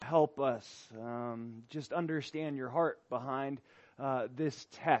help us just understand your heart behind this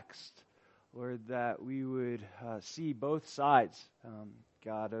text. Lord, that we would see both sides,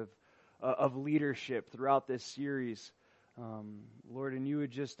 God, of leadership throughout this series. Lord, and you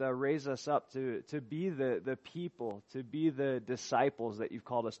would just raise us up to be the people, to be the disciples that you've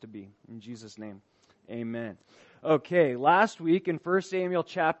called us to be. In Jesus' name, amen. Okay, last week in 1 Samuel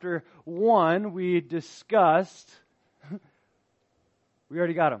chapter 1, we discussed... We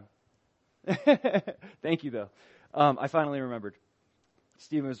already got them. Thank you, though. I finally remembered.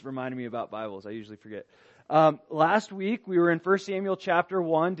 Stephen was reminding me about Bibles. I usually forget. Last week, we were in 1 Samuel chapter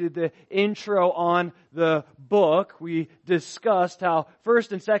 1, did the intro on the book. We discussed how 1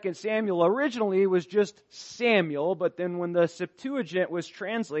 and 2 Samuel originally was just Samuel, but then when the Septuagint was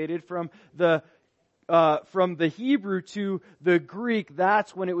translated from the Hebrew to the Greek,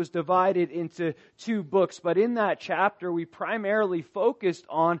 that's when it was divided into two books. But in that chapter, we primarily focused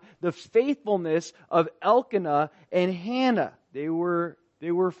on the faithfulness of Elkanah and Hannah. They were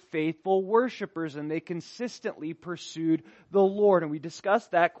faithful worshipers, and they consistently pursued the Lord. And we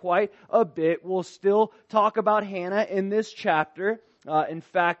discussed that quite a bit. We'll still talk about Hannah in this chapter. In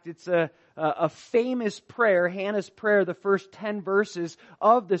fact, it's a famous prayer, Hannah's prayer, the first 10 verses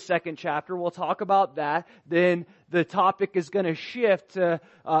of the second chapter. We'll talk about that. Then the topic is going to shift to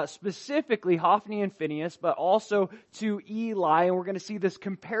specifically Hophni and Phinehas, but also to Eli. And we're going to see this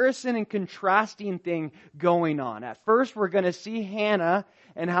comparison and contrasting thing going on. At first, we're going to see Hannah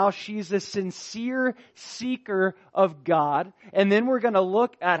and how she's a sincere seeker of God. And then we're going to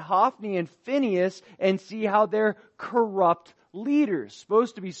look at Hophni and Phinehas and see how they're corrupt leaders,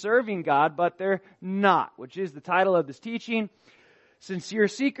 supposed to be serving God, but they're not, which is the title of this teaching: Sincere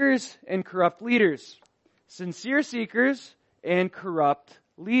Seekers and Corrupt Leaders. Sincere seekers and corrupt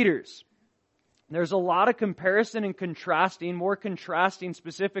leaders. There's a lot of comparison and contrasting, more contrasting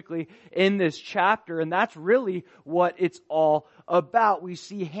specifically in this chapter, and that's really what it's all about. We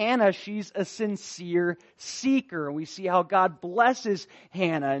see Hannah, she's a sincere seeker, and we see how God blesses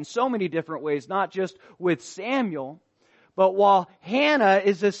Hannah in so many different ways, not just with Samuel. But while Hannah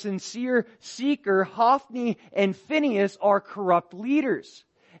is a sincere seeker, Hophni and Phinehas are corrupt leaders.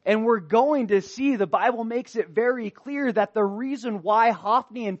 And we're going to see, the Bible makes it very clear that the reason why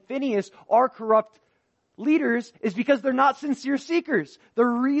Hophni and Phinehas are corrupt leaders is because they're not sincere seekers. The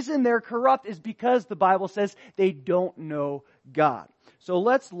reason they're corrupt is because the Bible says they don't know God. So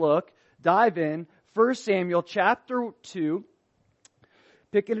let's dive in, 1 Samuel chapter 2,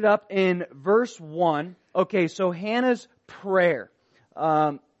 picking it up in verse 1. Okay, so Hannah's prayer.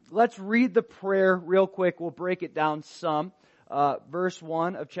 Let's read the prayer real quick. We'll break it down some. Verse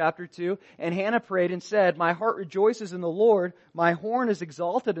 1 of chapter 2. And Hannah prayed and said, "My heart rejoices in the Lord. My horn is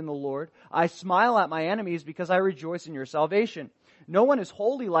exalted in the Lord. I smile at my enemies because I rejoice in your salvation. No one is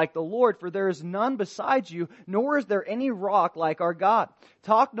holy like the Lord, for there is none besides you, nor is there any rock like our God.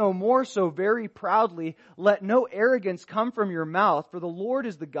 Talk no more so very proudly. Let no arrogance come from your mouth, for the Lord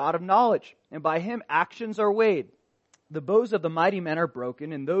is the God of knowledge, and by him actions are weighed. The bows of the mighty men are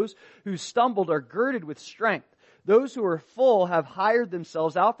broken, and those who stumbled are girded with strength. Those who are full have hired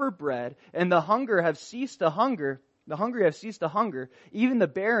themselves out for bread, and the hungry have ceased to hunger. Even the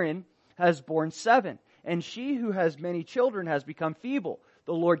barren has borne 7, and she who has many children has become feeble.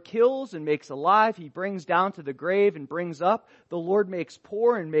 The Lord kills and makes alive. He brings down to the grave and brings up. The Lord makes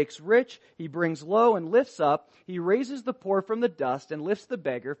poor and makes rich. He brings low and lifts up. He raises the poor from the dust and lifts the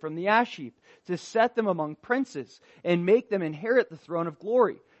beggar from the ash heap, to set them among princes and make them inherit the throne of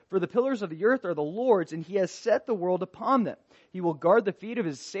glory. For the pillars of the earth are the Lord's, and he has set the world upon them. He will guard the feet of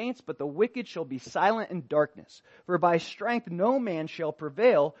his saints, but the wicked shall be silent in darkness. For by strength no man shall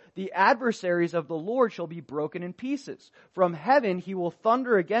prevail. The adversaries of the Lord shall be broken in pieces. From heaven he will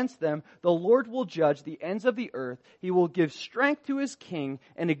thunder against them. The Lord will judge the ends of the earth. He will give strength to his king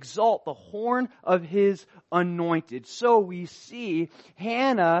and exalt the horn of his anointed." So we see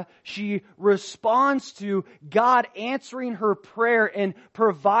Hannah, she responds to God answering her prayer and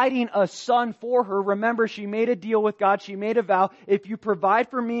providing a son for her. Remember, she made a deal with God. She made a vow. If you provide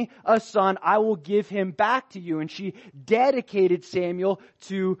for me a son, I will give him back to you. And she dedicated Samuel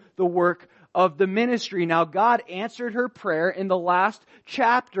to the work of the ministry. Now, God answered her prayer in the last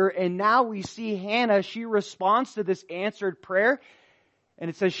chapter, and now we see Hannah, she responds to this answered prayer, and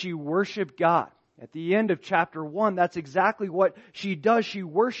it says she worshiped God. At the end of chapter 1, that's exactly what she does. She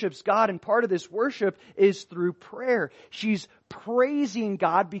worships God, and part of this worship is through prayer. She's praising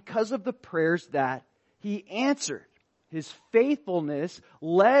God because of the prayers that He answered. His faithfulness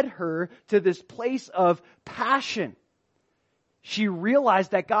led her to this place of passion. She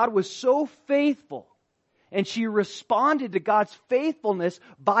realized that God was so faithful And she responded to God's faithfulness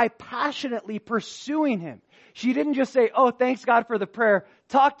by passionately pursuing Him. She didn't just say, oh, thanks God for the prayer.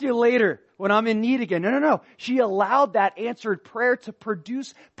 Talk to you later when I'm in need again. No. She allowed that answered prayer to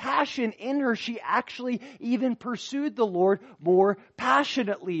produce passion in her. She actually even pursued the Lord more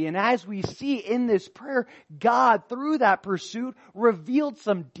passionately. And as we see in this prayer, God, through that pursuit, revealed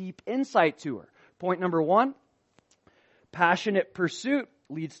some deep insight to her. Point number 1, passionate pursuit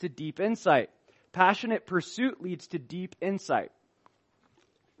leads to deep insight. Passionate pursuit leads to deep insight.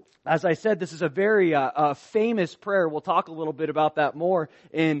 As I said, this is a very famous prayer. We'll talk a little bit about that more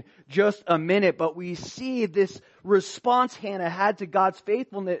in just a minute. But we see this response Hannah had to God's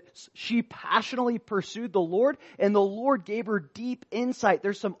faithfulness. She passionately pursued the Lord, and the Lord gave her deep insight.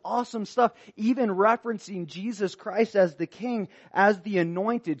 There's some awesome stuff, even referencing Jesus Christ as the King, as the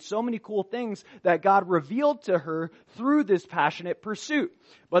Anointed. So many cool things that God revealed to her through this passionate pursuit.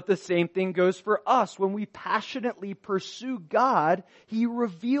 But the same thing goes for us. When we passionately pursue God, He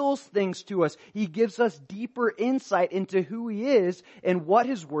reveals things to us. He gives us deeper insight into who He is and what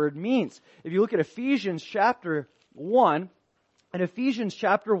His Word means. If you look at Ephesians chapter 1, in Ephesians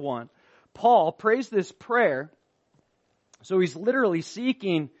chapter 1, Paul prays this prayer. So he's literally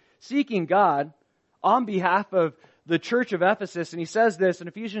seeking God on behalf of the church of Ephesus, and he says this in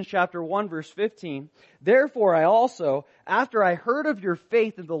Ephesians chapter 1, verse 15, "Therefore I also, after I heard of your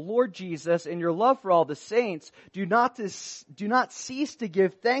faith in the Lord Jesus and your love for all the saints, do not cease to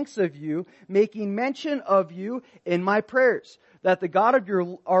give thanks of you, making mention of you in my prayers, that the God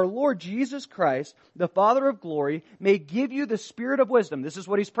of our Lord Jesus Christ, the Father of glory, may give you the spirit of wisdom." This is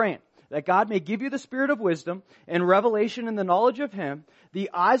what he's praying. That God may give you the spirit of wisdom and revelation in the knowledge of Him, the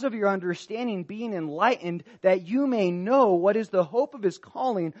eyes of your understanding being enlightened, that you may know what is the hope of His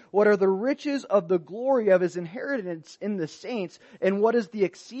calling, what are the riches of the glory of His inheritance in the saints, and what is the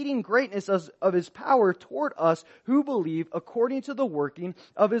exceeding greatness of His power toward us who believe, according to the working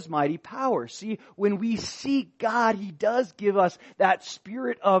of His mighty power. See, when we seek God, He does give us that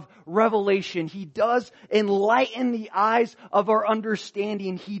spirit of revelation. He does enlighten the eyes of our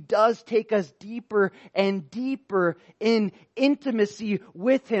understanding. He does take us deeper and deeper in intimacy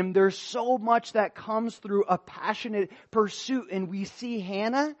with Him. There's so much that comes through a passionate pursuit. And we see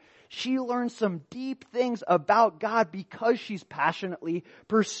Hannah, she learns some deep things about God because she's passionately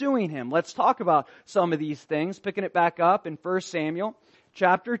pursuing Him. Let's talk about some of these things. Picking it back up in 1 Samuel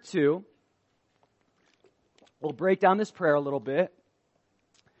chapter 2. We'll break down this prayer a little bit.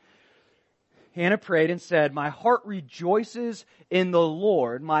 Hannah prayed and said, "My heart rejoices in the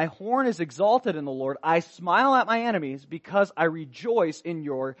Lord. My horn is exalted in the Lord. I smile at my enemies because I rejoice in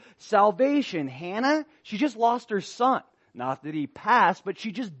your salvation." Hannah, she just lost her son. Not that he passed, but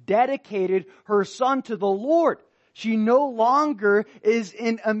she just dedicated her son to the Lord. She no longer is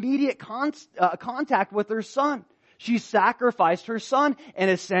in immediate contact with her son. She sacrificed her son in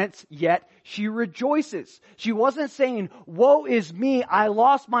a sense, yet she rejoices. She wasn't saying, "Woe is me, I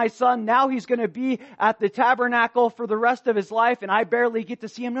lost my son, now he's going to be at the tabernacle for the rest of his life and I barely get to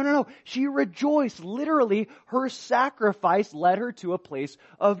see him." No. She rejoiced. Literally, her sacrifice led her to a place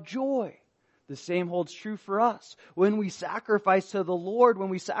of joy. The same holds true for us. When we sacrifice to the Lord, when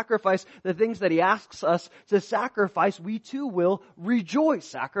we sacrifice the things that He asks us to sacrifice, we too will rejoice.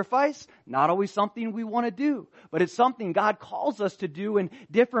 Sacrifice, not always something we want to do, but it's something God calls us to do in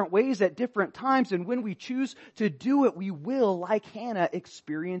different ways at different times. And when we choose to do it, we will, like Hannah,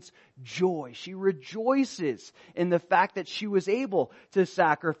 experience joy. She rejoices in the fact that she was able to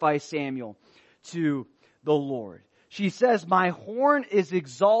sacrifice Samuel to the Lord. She says, "My horn is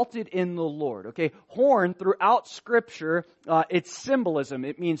exalted in the Lord." Okay, horn throughout Scripture, it's symbolism.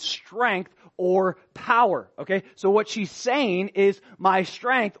 It means strength or power. Okay, so what she's saying is my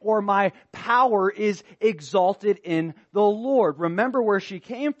strength or my power is exalted in the Lord. Remember where she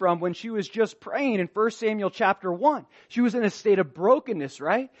came from when she was just praying in 1 Samuel chapter 1. She was in a state of brokenness,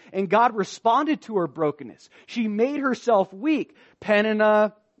 right? And God responded to her brokenness. She made herself weak.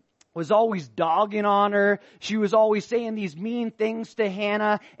 Peninnah was always dogging on her. She was always saying these mean things to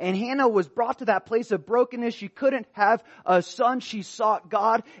Hannah. And Hannah was brought to that place of brokenness. She couldn't have a son. She sought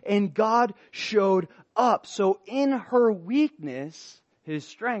God, and God showed up. So in her weakness, His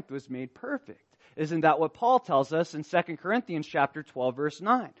strength was made perfect. Isn't that what Paul tells us in 2 Corinthians chapter 12, verse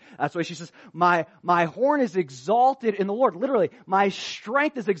 9? That's why she says, my horn is exalted in the Lord. Literally, my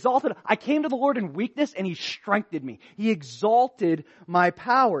strength is exalted. I came to the Lord in weakness and He strengthened me. He exalted my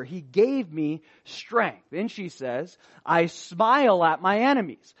power. He gave me strength. Then she says, I smile at my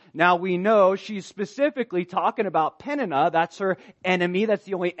enemies. Now we know she's specifically talking about Peninnah. That's her enemy. That's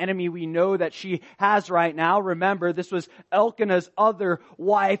the only enemy we know that she has right now. Remember, this was Elkanah's other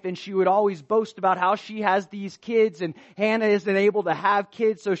wife, and she would always boast about how she has these kids and Hannah isn't able to have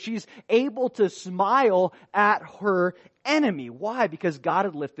kids, so she's able to smile at her enemy. Why? Because God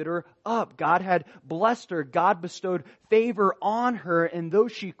had lifted her up. God had blessed her. God bestowed favor on her. And though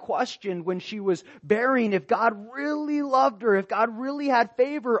she questioned when she was bearing if God really loved her, if God really had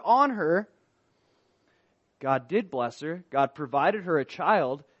favor on her, God did bless her. God provided her a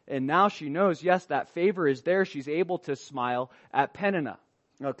child. And now she knows, yes, that favor is there. She's able to smile at Peninnah.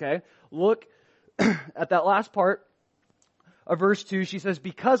 Okay? Look at that last part of verse 2. She says,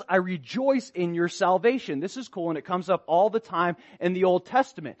 because I rejoice in your salvation. This is cool, and it comes up all the time in the Old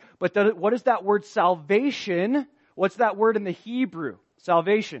Testament. But what is that word salvation? What's that word in the Hebrew?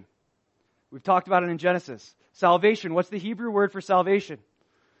 Salvation. We've talked about it in Genesis. Salvation. What's the Hebrew word for salvation?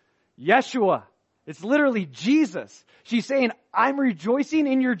 Yeshua. It's literally Jesus. She's saying, I'm rejoicing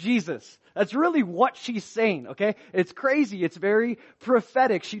in your Jesus. That's really what she's saying, okay? It's crazy. It's very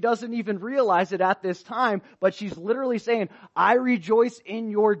prophetic. She doesn't even realize it at this time, but she's literally saying, I rejoice in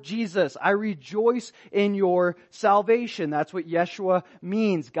your Jesus. I rejoice in your salvation. That's what Yeshua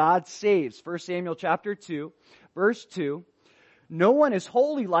means. God saves. 1 Samuel chapter 2, verse 2. No one is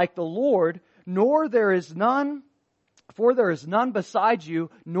holy like the Lord, for there is none beside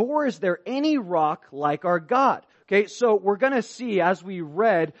you, nor is there any rock like our God. Okay, so we're going to see as we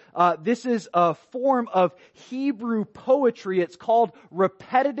read, this is a form of Hebrew poetry. It's called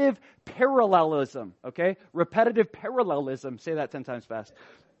repetitive parallelism. Okay, repetitive parallelism. Say that 10 times fast.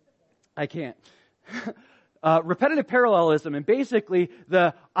 I can't. Repetitive parallelism, and basically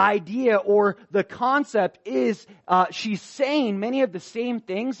the idea or the concept is she's saying many of the same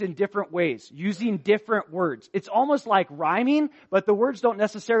things in different ways, using different words. It's almost like rhyming, but the words don't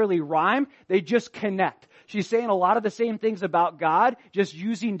necessarily rhyme, they just connect. She's saying a lot of the same things about God, just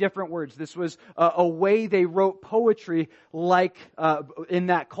using different words. This was a way they wrote poetry like in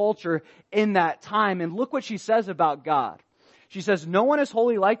that culture, in that time. And look what she says about God. She says, no one is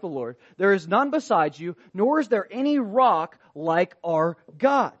holy like the Lord. There is none besides you, nor is there any rock like our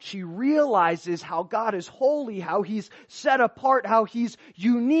God. She realizes how God is holy, how He's set apart, how He's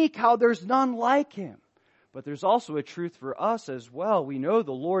unique, how there's none like Him. But there's also a truth for us as well. We know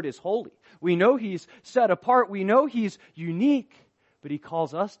the Lord is holy. We know He's set apart. We know He's unique. But He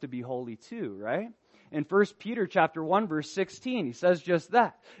calls us to be holy too, right? In 1 Peter chapter 1, verse 16, he says just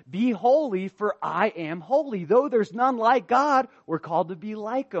that. Be holy, for I am holy. Though there's none like God, we're called to be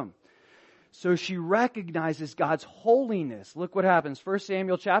like Him. So she recognizes God's holiness. Look what happens. 1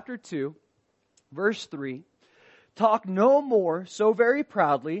 Samuel chapter 2, verse 3. Talk no more so very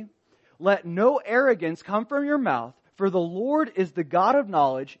proudly. Let no arrogance come from your mouth. For the Lord is the God of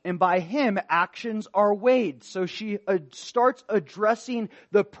knowledge, and by Him actions are weighed. So she starts addressing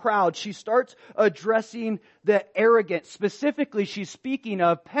the proud. She starts addressing the arrogant. Specifically, she's speaking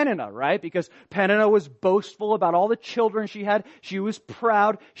of Peninnah, right? Because Peninnah was boastful about all the children she had. She was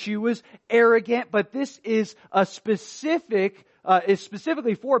proud. She was arrogant. But this is specifically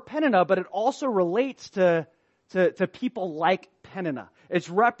for Peninnah, but it also relates to people like Peninnah. It's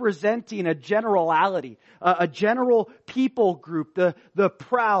representing a generality, a general people group, the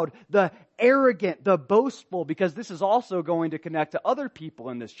proud, the arrogant, the boastful, because this is also going to connect to other people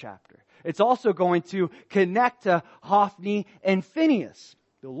in this chapter. It's also going to connect to Hophni and Phinehas.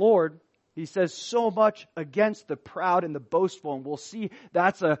 The Lord, He says so much against the proud and the boastful, and we'll see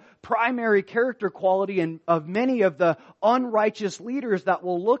that's a primary character quality of many of the unrighteous leaders that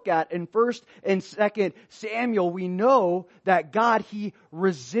we'll look at in 1 and 2 Samuel. We know that God, He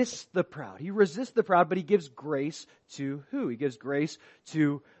resists the proud. He resists the proud, but He gives grace to who? He gives grace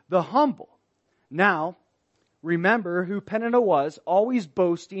to the humble. Now, remember who Peninnah was, always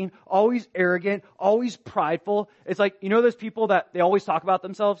boasting, always arrogant, always prideful. It's like, you know those people that they always talk about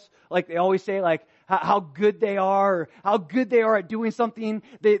themselves? Like they always say like how good they are, or how good they are at doing something.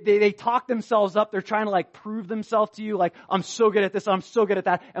 They talk themselves up. They're trying to like prove themselves to you. Like, I'm so good at this, I'm so good at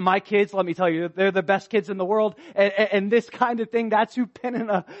that. And my kids, let me tell you, they're the best kids in the world. And this kind of thing, that's who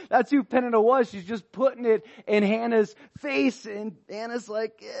Peninnah was. She's just putting it in Hannah's face. And Hannah's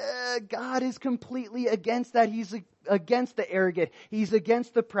like, God is completely against that. He's against the arrogant. He's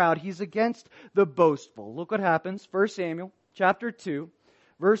against the proud. He's against the boastful. Look what happens. 1 Samuel chapter 2,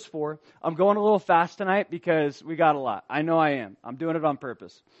 verse 4. I'm going a little fast tonight because we got a lot. I know I am. I'm doing it on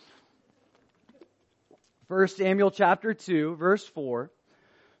purpose. 1 Samuel chapter 2, verse 4.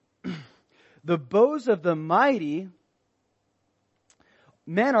 The bows of the mighty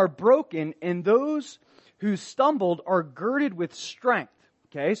men are broken, and those who stumbled are girded with strength.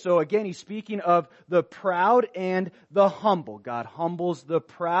 Okay, so again, he's speaking of the proud and the humble. God humbles the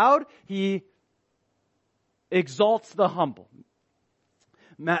proud. He exalts the humble.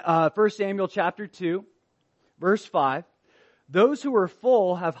 1 Samuel chapter 2, verse 5. Those who are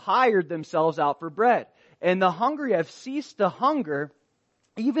full have hired themselves out for bread, and the hungry have ceased to hunger.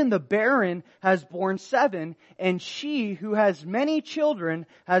 Even the barren has borne 7, and she who has many children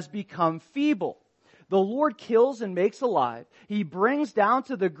has become feeble. The Lord kills and makes alive. He brings down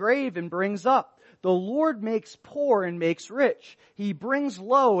to the grave and brings up. The Lord makes poor and makes rich. He brings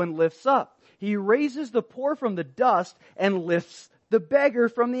low and lifts up. He raises the poor from the dust and lifts the beggar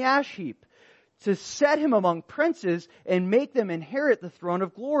from the ash heap, to set him among princes and make them inherit the throne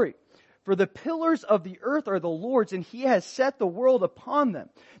of glory. For the pillars of the earth are the Lord's, and He has set the world upon them.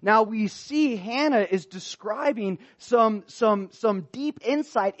 Now we see Hannah is describing some deep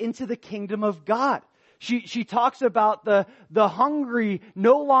insight into the kingdom of God. She talks about the hungry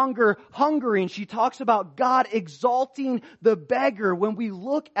no longer hungering. She talks about God exalting the beggar. When we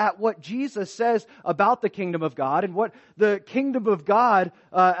look at what Jesus says about the kingdom of God and what the kingdom of God,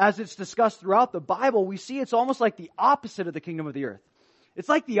 as it's discussed throughout the Bible, we see it's almost like the opposite of the kingdom of the earth. It's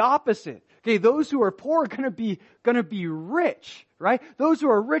like the opposite. Okay, those who are poor are going to be rich, right? Those who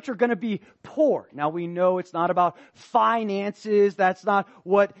are rich are going to be poor. Now we know it's not about finances. That's not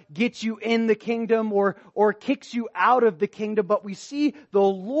what gets you in the kingdom or kicks you out of the kingdom. But we see the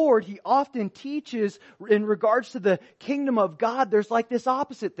Lord, He often teaches in regards to the kingdom of God, there's like this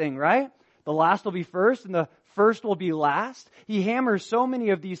opposite thing, right? The last will be first and the first will be last. He hammers so many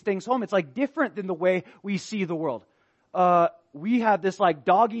of these things home. It's like different than the way we see the world. We have this like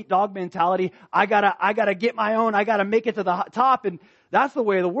dog eat dog mentality. I gotta get my own. I gotta make it to the top. And that's the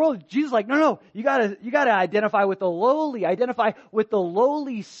way of the world. Jesus is like, no. You gotta identify with the lowly. Identify with the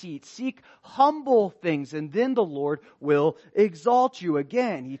lowly seat. Seek humble things. And then the Lord will exalt you.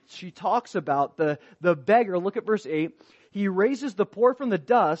 Again, she talks about the beggar. Look at verse 8. He raises the poor from the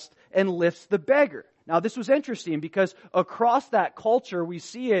dust and lifts the beggar. Now, this was interesting because across that culture, we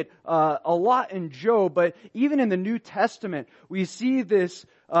see it a lot in Job, but even in the New Testament, we see this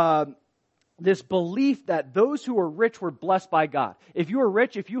belief that those who were rich were blessed by God. If you were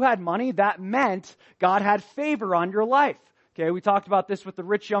rich, if you had money, that meant God had favor on your life. Okay, we talked about this with the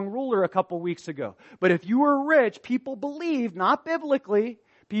rich young ruler a couple weeks ago. But if you were rich, people believed, not biblically,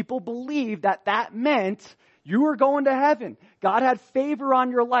 people believed that meant you were going to heaven. God had favor on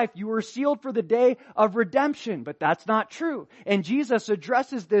your life. You were sealed for the day of redemption. But that's not true. And Jesus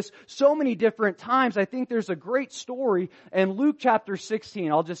addresses this so many different times. I think there's a great story in Luke chapter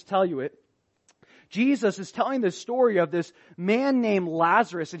 16. I'll just tell you it. Jesus is telling the story of this man named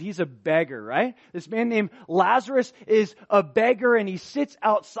Lazarus, and he's a beggar, right? This man named Lazarus is a beggar, and he sits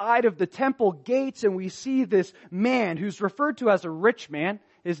outside of the temple gates, and we see this man who's referred to as a rich man.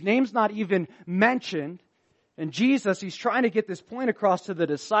 His name's not even mentioned. And Jesus, He's trying to get this point across to the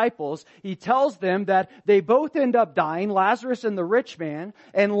disciples. He tells them that they both end up dying, Lazarus and the rich man.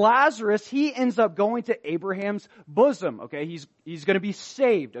 And Lazarus, he ends up going to Abraham's bosom, okay? He's going to be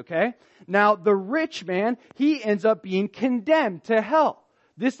saved, okay? Now, the rich man, he ends up being condemned to hell.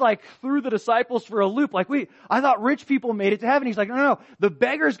 This like threw the disciples for a loop. Like, I thought rich people made it to heaven. He's like, no. The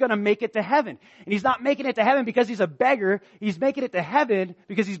beggar's going to make it to heaven. And he's not making it to heaven because he's a beggar. He's making it to heaven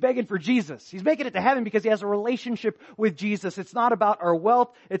because he's begging for Jesus. He's making it to heaven because he has a relationship with Jesus. It's not about our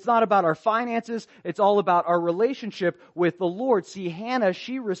wealth. It's not about our finances. It's all about our relationship with the Lord. See, Hannah,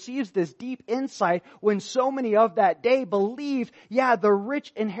 she receives this deep insight when so many of that day believed, the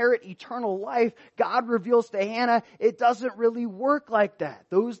rich inherit eternal life. God reveals to Hannah, it doesn't really work like that.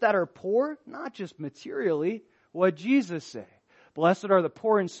 Those that are poor, not just materially, what Jesus say? Blessed are the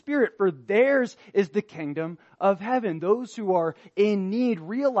poor in spirit, for theirs is the kingdom of heaven. Those who are in need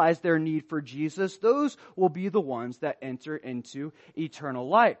realize their need for Jesus. Those will be the ones that enter into eternal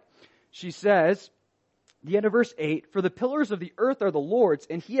life. She says, the end of verse 8, for the pillars of the earth are the Lord's,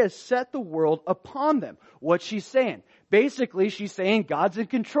 and He has set the world upon them. What's she saying? Basically, she's saying God's in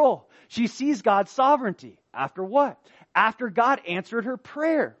control. She sees God's sovereignty. After what? After God answered her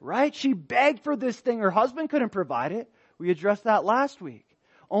prayer, right? She begged for this thing. Her husband couldn't provide it. We addressed that last week.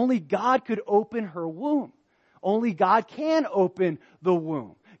 Only God could open her womb. Only God can open the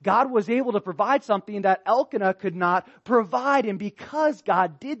womb. God was able to provide something that Elkanah could not provide. And because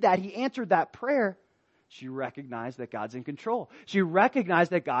God did that, He answered that prayer. She recognized that God's in control. She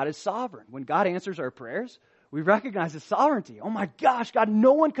recognized that God is sovereign. When God answers our prayers, we recognize His sovereignty. Oh my gosh, God,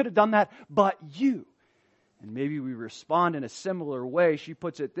 no one could have done that but You. And maybe we respond in a similar way. She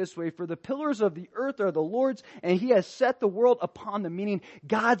puts it this way, for the pillars of the earth are the Lord's, and He has set the world upon them, meaning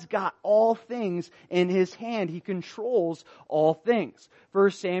God's got all things in His hand. He controls all things. 1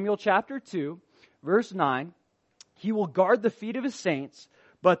 Samuel chapter 2, verse 9, He will guard the feet of His saints,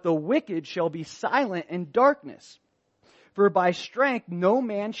 but the wicked shall be silent in darkness. For by strength no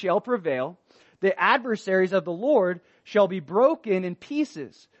man shall prevail. The adversaries of the Lord shall be broken in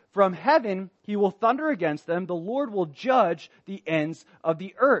pieces. From heaven he will thunder against them. The Lord will judge the ends of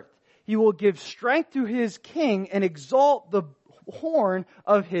the earth. He will give strength to his king and exalt the horn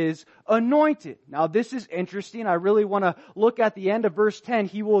of his anointed. Now this is interesting. I really want to look at the end of verse 10.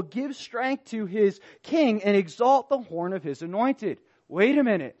 He will give strength to his king and exalt the horn of his anointed. Wait a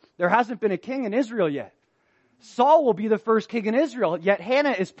minute. There hasn't been a king in Israel yet. Saul will be the first king in Israel. Yet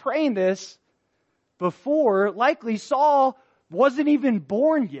Hannah is praying this before likely Saul wasn't even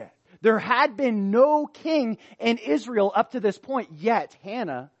born yet. There had been no king in Israel up to this point. Yet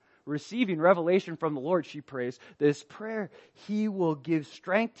Hannah, receiving revelation from the Lord, she prays this prayer. He will give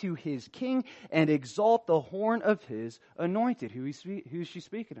strength to his king and exalt the horn of his anointed. Who is she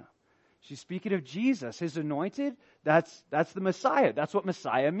speaking of? She's speaking of Jesus, his anointed. That's the Messiah. That's what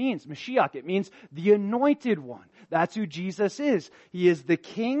Messiah means. Mashiach. It means the anointed one. That's who Jesus is. He is the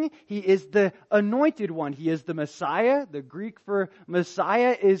king. He is the anointed one. He is the Messiah. The Greek for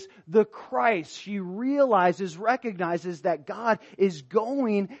Messiah is the Christ. She recognizes that God is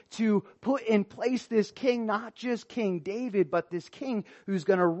going to put in place this king, not just King David, but this king who's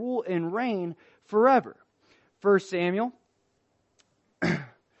going to rule and reign forever. 1 Samuel.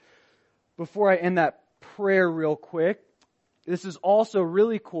 Before I end that prayer real quick, this is also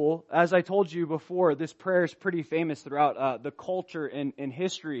really cool. As I told you before, this prayer is pretty famous throughout the culture and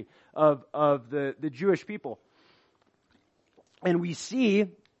history of the Jewish people. And we see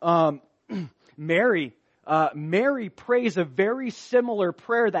Mary prays a very similar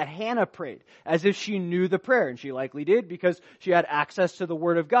prayer that Hannah prayed, as if she knew the prayer. And she likely did because she had access to the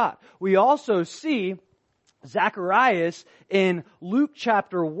Word of God. We also see Zacharias in Luke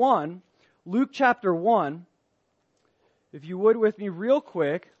chapter 1. Luke chapter 1, if you would with me real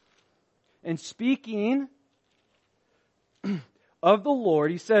quick, and speaking of the Lord,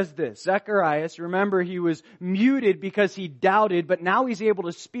 he says this. Zacharias, remember he was muted because he doubted, but now he's able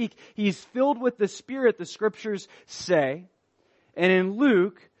to speak. He's filled with the Spirit, the Scriptures say. And in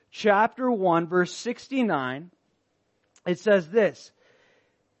Luke chapter 1, verse 69, it says this,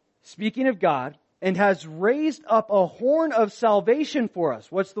 speaking of God, and has raised up a horn of salvation for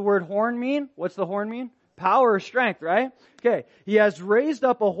us. What's the word horn mean? What's the horn mean? Power or strength, right? Okay. He has raised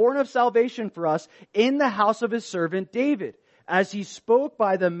up a horn of salvation for us in the house of his servant David, as he spoke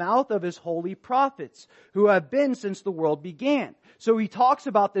by the mouth of his holy prophets, who have been since the world began. So he talks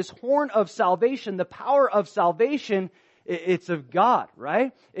about this horn of salvation, the power of salvation. It's of God,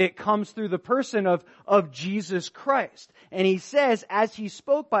 right? It comes through the person of Jesus Christ. And he says, as he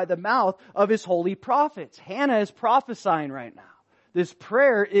spoke by the mouth of his holy prophets. Hannah is prophesying right now. This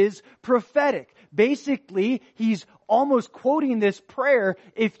prayer is prophetic. Basically, he's almost quoting this prayer,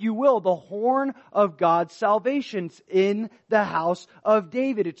 if you will, the horn of God's salvation in the house of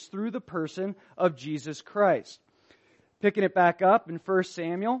David. It's through the person of Jesus Christ. Picking it back up in 1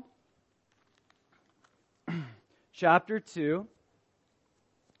 Samuel. Chapter 2,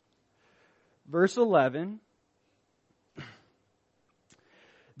 verse 11.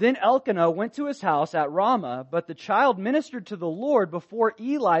 Then Elkanah went to his house at Ramah, but the child ministered to the Lord before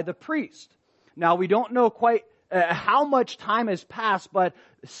Eli the priest. Now we don't know quite how much time has passed, but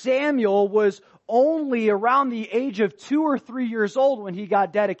Samuel was only around the age of 2 or 3 years old when he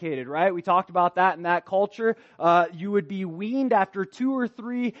got dedicated, right? We talked about that in that culture. You would be weaned after 2 or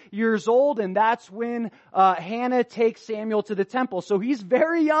 3 years old, and that's when Hannah takes Samuel to the temple. So he's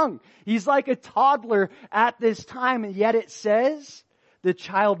very young. He's like a toddler at this time, and yet it says the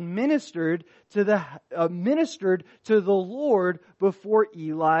child ministered to the Lord before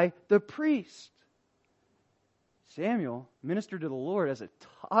Eli the priest. Samuel ministered to the Lord as a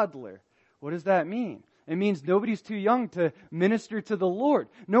toddler. What does that mean? It means nobody's too young to minister to the Lord.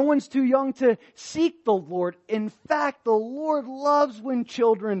 No one's too young to seek the Lord. In fact, the Lord loves when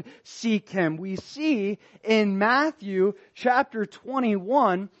children seek Him. We see in Matthew chapter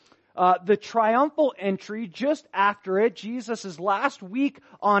 21, the triumphal entry just after it, Jesus' last week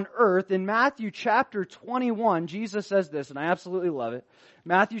on earth. In Matthew chapter 21, Jesus says this, and I absolutely love it.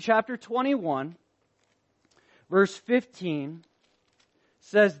 Matthew chapter 21, verse 15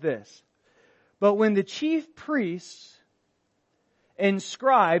 says this. But when the chief priests and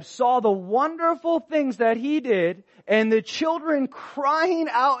scribes saw the wonderful things that he did, and the children crying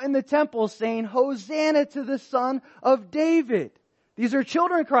out in the temple saying, Hosanna to the Son of David. These are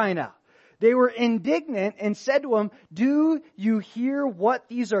children crying out. They were indignant and said to him, do you hear what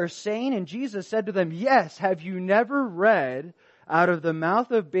these are saying? And Jesus said to them, yes, have you never read, out of the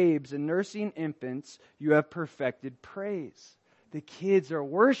mouth of babes and nursing infants, you have perfected praise. The kids are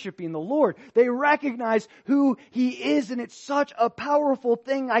worshiping the Lord. They recognize who He is, and it's such a powerful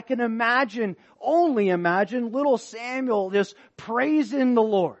thing. I can only imagine little Samuel just praising the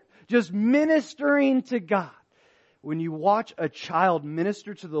Lord, just ministering to God. When you watch a child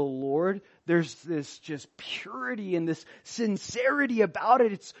minister to the Lord, there's this just purity and this sincerity about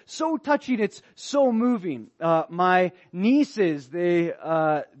it. It's so touching. It's so moving. My nieces, they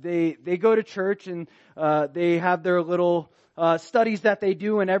go to church and they have their little studies that they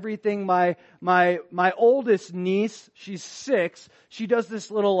do and everything. My oldest niece, she's 6. She does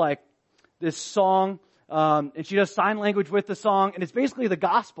this little this song. And she does sign language with the song, and it's basically the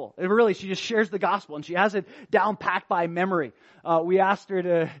gospel. She just shares the gospel, and she has it down packed by memory. We asked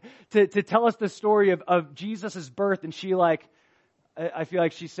her to tell us the story of Jesus' birth, and she I feel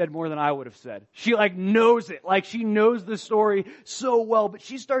like she said more than I would have said. She knows it. She knows the story so well, but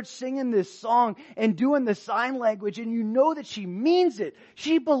she starts singing this song and doing the sign language, and you know that she means it.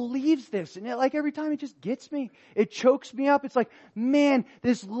 She believes this. And every time it just gets me. It chokes me up. It's man,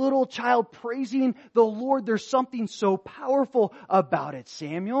 this little child praising the Lord, there's something so powerful about it.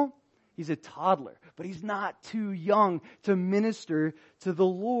 Samuel, he's a toddler, but he's not too young to minister to the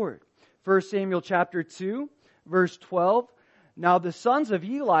Lord. 1 Samuel chapter 2, verse 12. Now the sons of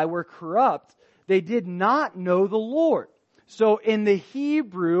Eli were corrupt. They did not know the Lord. So in the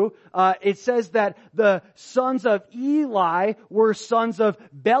Hebrew, it says that the sons of Eli were sons of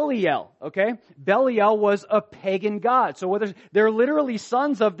Belial. Okay? Belial was a pagan god. So they're literally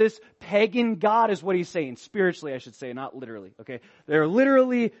sons of this pagan god is what he's saying. Spiritually, I should say, not literally. Okay? They're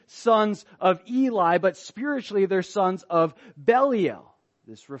literally sons of Eli, but spiritually they're sons of Belial.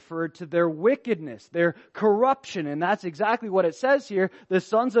 This referred to their wickedness, their corruption, and that's exactly what it says here. The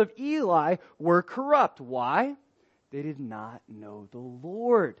sons of Eli were corrupt. Why? They did not know the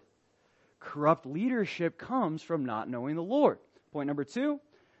Lord. Corrupt leadership comes from not knowing the Lord. Point number 2,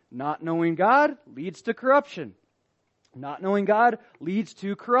 not knowing God leads to corruption. Not knowing God leads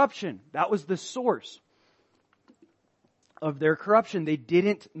to corruption. That was the source of their corruption. They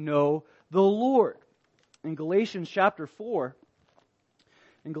didn't know the Lord. In Galatians chapter 4,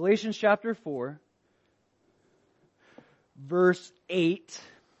 verse 8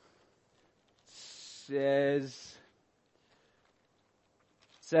 says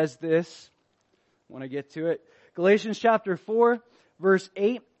this. When I get to it, Galatians chapter 4, verse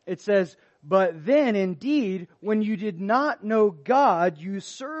 8, it says, "But then indeed, when you did not know God, you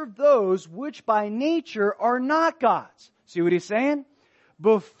served those which by nature are not gods." See what he's saying?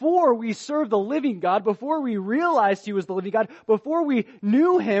 Before we served the living God, before we realized He was the living God, before we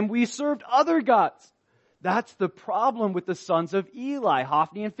knew Him, we served other gods. That's the problem with the sons of Eli,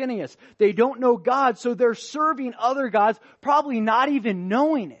 Hophni and Phinehas. They don't know God, so they're serving other gods, probably not even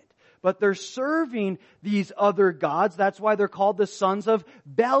knowing it. But they're serving these other gods. That's why they're called the sons of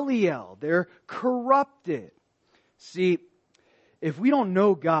Belial. They're corrupted. See, if we don't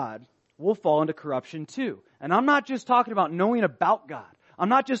know God, we'll fall into corruption too. And I'm not just talking about knowing about God. I'm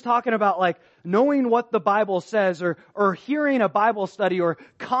not just talking about knowing what the Bible says or hearing a Bible study or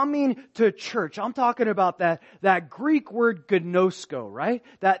coming to church. I'm talking about that Greek word gnosko, right?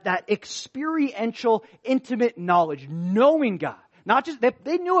 That experiential, intimate knowledge, knowing God. Not just,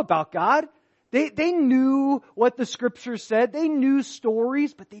 they knew about God. They knew what the Scriptures said. They knew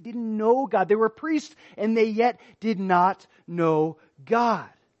stories, but they didn't know God. They were priests and they yet did not know God.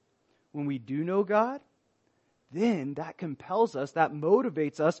 When we do know God, then that compels us, that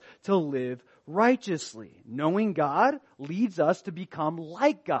motivates us to live righteously. Knowing God leads us to become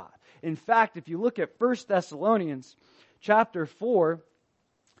like God. In fact, if you look at 1 Thessalonians chapter 4,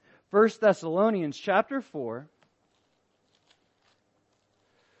 1 Thessalonians chapter 4,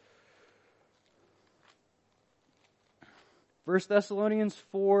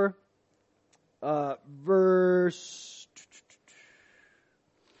 verse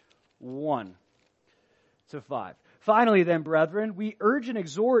 1 to 5. "Finally then, brethren, we urge and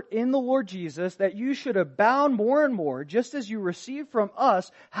exhort in the Lord Jesus that you should abound more and more, just as you receive from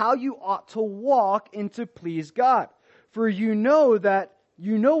us how you ought to walk and to please God. For you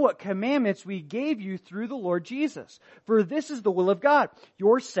know what commandments we gave you through the Lord Jesus. For this is the will of God,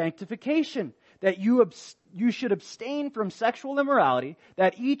 your sanctification, that you should abstain from sexual immorality,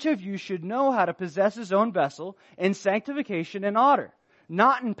 that each of you should know how to possess his own vessel in sanctification and honor,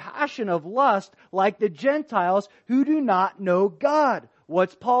 not in passion of lust like the Gentiles who do not know God."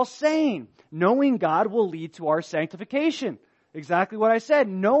 What's Paul saying? Knowing God will lead to our sanctification. Exactly what I said.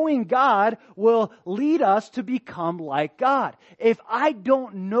 Knowing God will lead us to become like God. If I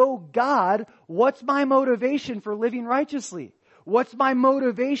don't know God, what's my motivation for living righteously? What's my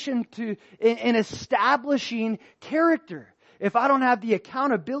motivation in establishing character? if I don't have the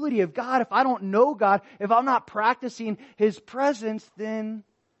accountability of God, if I don't know God, if I'm not practicing His presence, then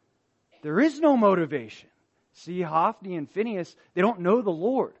there is no motivation. See, Hophni and Phinehas, they don't know the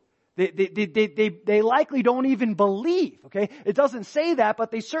Lord. They likely don't even believe, okay? It doesn't say that,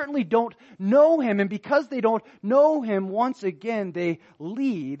 but they certainly don't know Him. And because they don't know Him, once again, they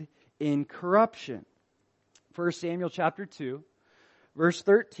lead in corruption. 1 Samuel chapter 2, verse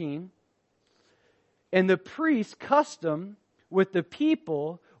 13. And the priest's custom with the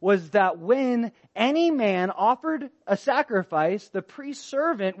people was that when any man offered a sacrifice, the priest's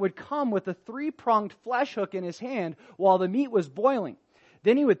servant would come with a 3-pronged flesh hook in his hand while the meat was boiling.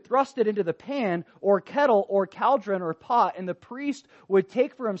 Then he would thrust it into the pan or kettle or cauldron or pot, and the priest would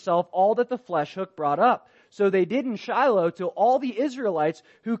take for himself all that the flesh hook brought up. So they did in Shiloh to all the Israelites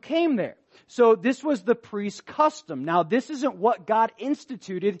who came there. So this was the priest's custom. Now, this isn't what God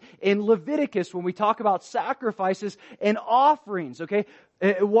instituted in Leviticus when we talk about sacrifices and offerings, okay?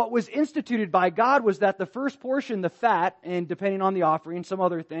 What was instituted by God was that the first portion, the fat, and depending on the offering, some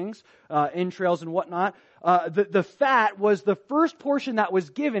other things, entrails and whatnot, the fat was the first portion that was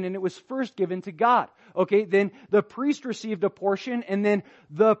given, and it was first given to God. Okay, then the priest received a portion, and then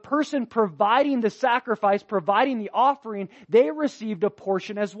the person providing the sacrifice, providing the offering, they received a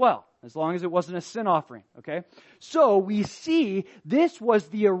portion as well, as long as it wasn't a sin offering. Okay, so we see this was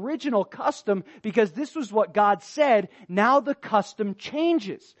the original custom because this was what God said. Now the custom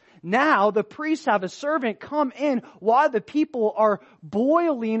changes. Now the priests have a servant come in while the people are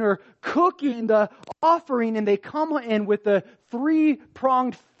boiling or cooking the offering, and they come in with the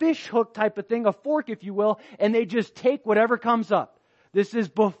 3-pronged fish hook type of thing, a fork if you will, and they just take whatever comes up. This is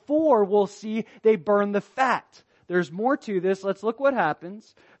before, we'll see, they burn the fat. There's more to this. Let's look what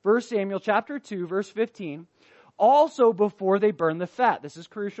happens. 1 Samuel chapter 2, verse 15. Also before they burn the fat. This is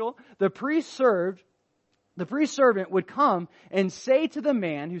crucial. The priest servant would come and say to the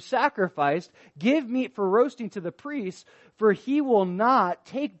man who sacrificed, "Give meat for roasting to the priest, for he will not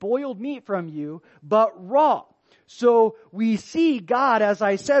take boiled meat from you, but raw." So we see God, as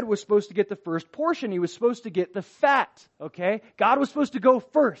I said, was supposed to get the first portion. He was supposed to get the fat, okay? God was supposed to go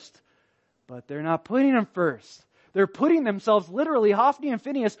first, but they're not putting Him first. They're putting themselves, literally, Hophni and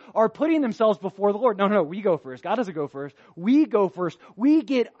Phinehas are putting themselves before the Lord. No, we go first. God doesn't go first. We go first. We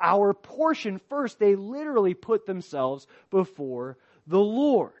get our portion first. They literally put themselves before the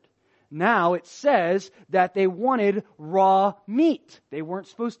Lord. Now it says that they wanted raw meat. They weren't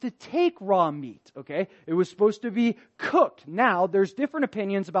supposed to take raw meat, okay? It was supposed to be cooked. Now, there's different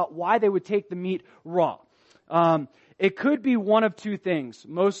opinions about why they would take the meat raw. It could be one of two things,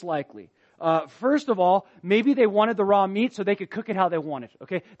 most likely. First of all, maybe they wanted the raw meat so they could cook it how they wanted,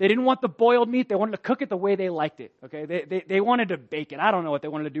 okay? They didn't want the boiled meat. They wanted to cook it the way they liked it, okay? They wanted to bake it. I don't know what they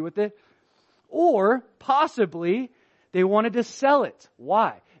wanted to do with it. Or, possibly, they wanted to sell it.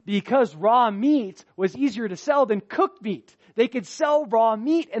 Why? Because raw meat was easier to sell than cooked meat. They could sell raw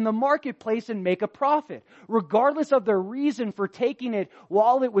meat in the marketplace and make a profit. Regardless of their reason for taking it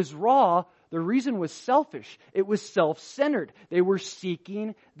while it was raw, the reason was selfish. It was self-centered. They were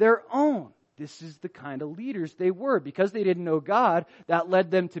seeking their own. This is the kind of leaders they were. Because they didn't know God, that led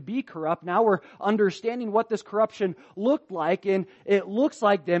them to be corrupt. Now we're understanding what this corruption looked like, and it looks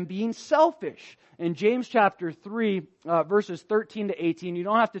like them being selfish. In James chapter 3, verses 13 to 18, you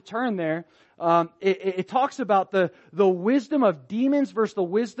don't have to turn there. It talks about the wisdom of demons versus the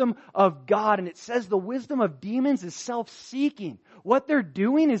wisdom of God. And it says the wisdom of demons is self-seeking. What they're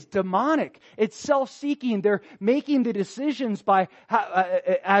doing is demonic. It's self-seeking. They're making the decisions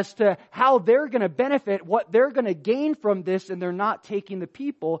as to how they're going to benefit, what they're going to gain from this, and they're not taking the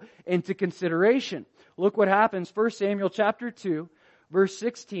people into consideration. Look what happens. 1 Samuel chapter 2, verse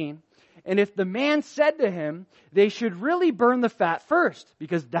 16. And if the man said to him, "They should really burn the fat first,"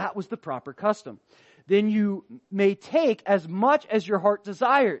 because that was the proper custom, "then you may take as much as your heart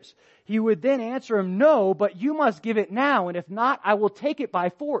desires," he would then answer him, "No, but you must give it now, and if not, I will take it by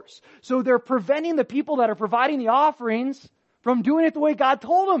force." So they're preventing the people that are providing the offerings from doing it the way God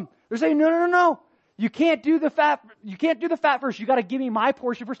told them. They're saying, no. You can't do the fat. You can't do the fat first. You got to give me my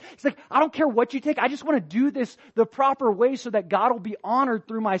portion first. It's like, I don't care what you take. I just want to do this the proper way so that God will be honored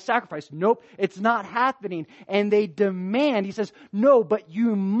through my sacrifice. Nope, it's not happening. And they demand, he says, "No, but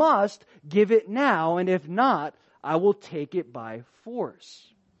you must give it now. And if not, I will take it by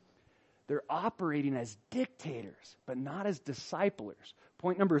force." They're operating as dictators, but not as disciplers.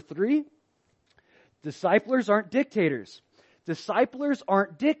 Point number 3, disciplers aren't dictators. Disciplers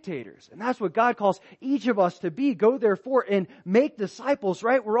aren't dictators. And that's what God calls each of us to be. Go therefore and make disciples,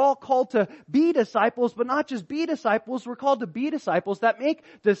 right? We're all called to be disciples, but not just be disciples. We're called to be disciples that make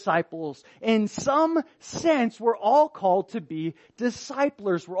disciples. In some sense, we're all called to be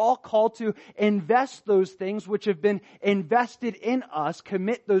disciplers. We're all called to invest those things which have been invested in us,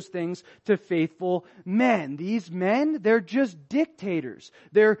 commit those things to faithful men. These men, they're just dictators.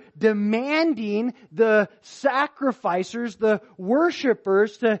 They're demanding the sacrificers, the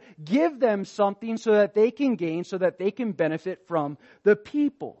worshipers, to give them something so that they can gain, so that they can benefit from the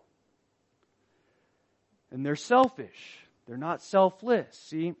people. And they're selfish. They're not selfless.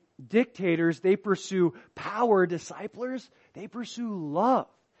 See, dictators, they pursue power. Disciplers, they pursue love.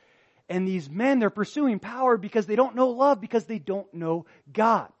 And these men, they're pursuing power because they don't know love, because they don't know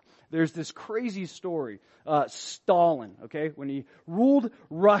God. There's this crazy story. Stalin, okay, when he ruled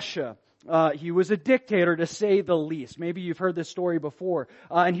Russia, he was a dictator, to say the least. Maybe you've heard this story before.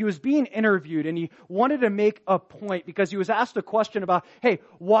 And he was being interviewed, and he wanted to make a point because he was asked a question about, hey,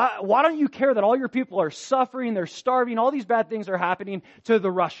 why don't you care that all your people are suffering, they're starving, all these bad things are happening to the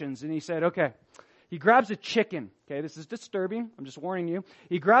Russians? And he said, okay. He grabs a chicken. Okay, this is disturbing. I'm just warning you.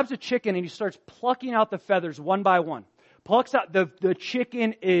 He grabs a chicken and he starts plucking out the feathers one by one. Plucks out, the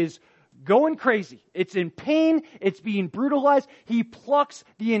chicken is going crazy. It's in pain. It's being brutalized. He plucks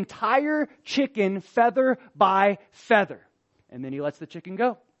the entire chicken feather by feather. And then he lets the chicken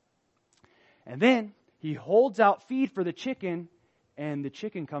go. And then he holds out feed for the chicken, and the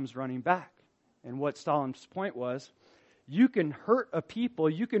chicken comes running back. And what Stalin's point was, you can hurt a people,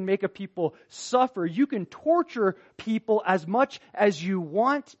 you can make a people suffer, you can torture people as much as you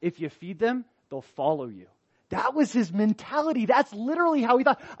want. If you feed them, they'll follow you. That was his mentality. That's literally how he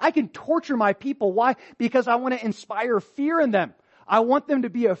thought. I can torture my people. Why? Because I want to inspire fear in them. I want them to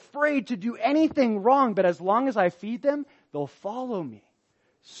be afraid to do anything wrong, but as long as I feed them, they'll follow me.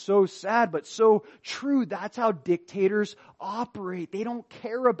 So sad, but so true. That's how dictators operate. They don't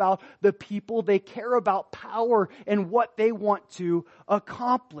care about the people. They care about power and what they want to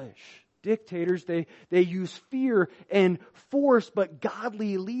accomplish. Dictators, they use fear and force, but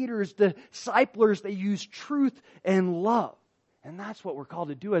godly leaders, disciplers, they use truth and love. And that's what we're called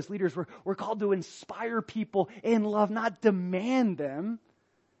to do as leaders. We're called to inspire people in love, not demand them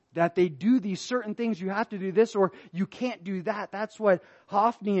that they do these certain things. You have to do this or you can't do that. That's what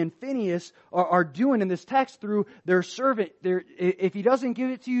Hophni and Phinehas are doing in this text through their servant. If he doesn't give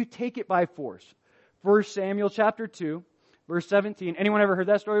it to you, take it by force. 1 Samuel chapter 2, verse 17. Anyone ever heard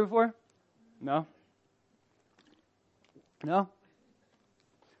that story before? No? No?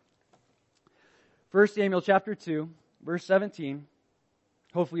 1 Samuel chapter 2, verse 17.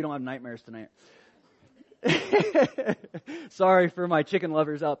 Hopefully you don't have nightmares tonight. Sorry for my chicken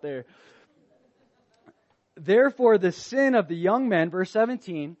lovers out there. Therefore the sin of the young men, verse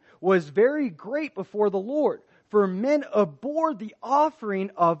 17, was very great before the Lord. For men abhorred the offering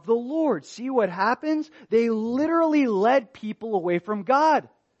of the Lord. See what happens? They literally led people away from God.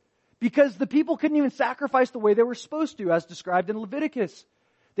 Because the people couldn't even sacrifice the way they were supposed to, as described in Leviticus.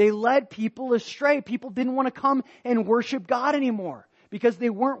 They led people astray. People didn't want to come and worship God anymore. Because they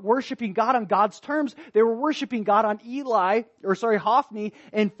weren't worshiping God on God's terms. They were worshiping God on Hophni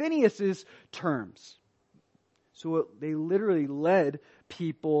and Phinehas' terms. So they literally led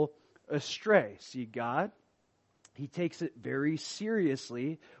people astray. See, God, He takes it very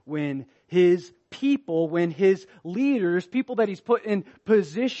seriously when His people, when His leaders, people that He's put in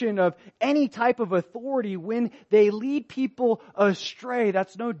position of any type of authority, when they lead people astray.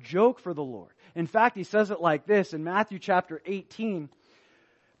 That's no joke for the Lord. In fact, He says it like this in Matthew chapter 18.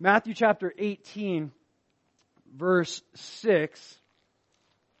 Matthew chapter 18, verse 6.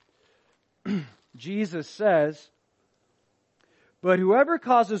 Jesus says, "But whoever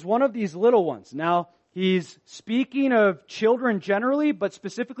causes one of these little ones," now He's speaking of children generally, but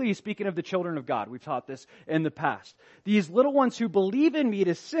specifically He's speaking of the children of God. We've taught this in the past. "These little ones who believe in me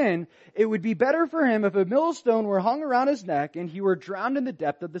to sin, it would be better for him if a millstone were hung around his neck and he were drowned in the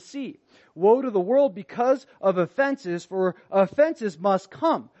depth of the sea. Woe to the world because of offenses, for offenses must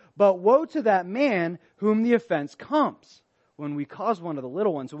come. But woe to that man whom the offense comes." When we cause one of the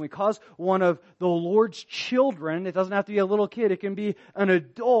little ones, when we cause one of the Lord's children, it doesn't have to be a little kid, it can be an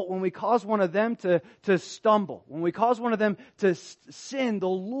adult. When we cause one of them to stumble, when we cause one of them to sin, the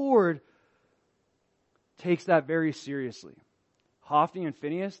Lord takes that very seriously. Hophni and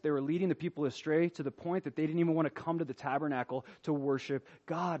Phinehas, they were leading the people astray to the point that they didn't even want to come to the tabernacle to worship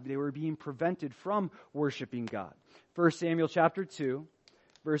God. They were being prevented from worshiping God. 1 Samuel chapter 2,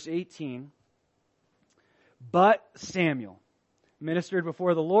 verse 18. "But Samuel ministered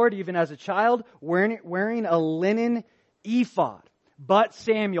before the Lord even as a child, wearing a linen ephod. But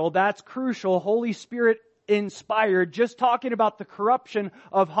Samuel, that's crucial, Holy Spirit inspired, just talking about the corruption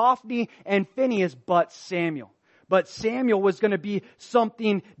of Hophni and Phinehas, but Samuel. But Samuel was going to be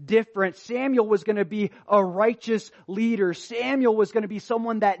something different. Samuel was going to be a righteous leader. Samuel was going to be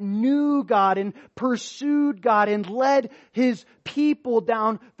someone that knew God and pursued God and led his people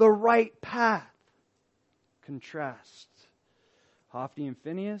down the right path. Contrast Hophni and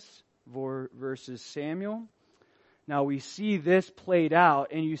Phinehas versus Samuel. Now we see this played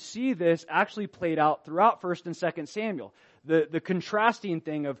out, and you see this actually played out throughout 1st and 2nd Samuel. The contrasting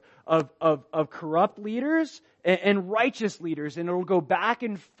thing of corrupt leaders and righteous leaders. And it'll go back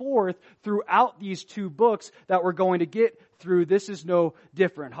and forth throughout these two books that we're going to get through. This is no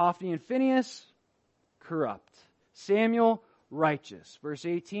different. Hophni and Phinehas, corrupt. Samuel, righteous. Verse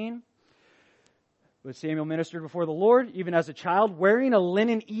 18. But Samuel ministered before the Lord, even as a child, wearing a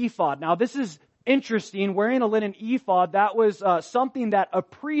linen ephod. Now this is interesting. Wearing a linen ephod, that was something that a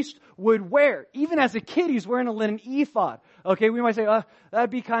priest would wear. Even as a kid, he's wearing a linen ephod. Okay, we might say, that'd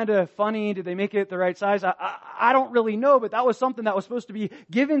be kind of funny. Did they make it the right size? I don't really know, but that was something that was supposed to be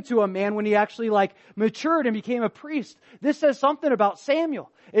given to a man when he actually matured and became a priest. This says something about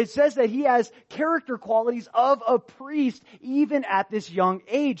Samuel. It says that he has character qualities of a priest even at this young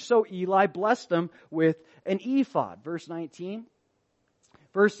age. So Eli blessed him with an ephod. Verse 19.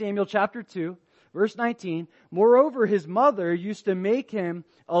 1 Samuel chapter 2. Verse 19, moreover, his mother used to make him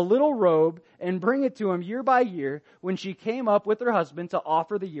a little robe and bring it to him year by year when she came up with her husband to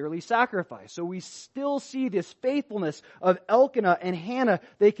offer the yearly sacrifice. So we still see this faithfulness of Elkanah and Hannah.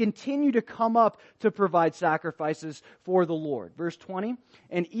 They continue to come up to provide sacrifices for the Lord. Verse 20,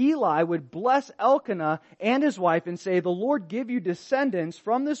 and Eli would bless Elkanah and his wife and say, the Lord give you descendants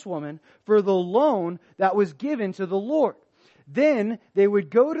from this woman for the loan that was given to the Lord. Then they would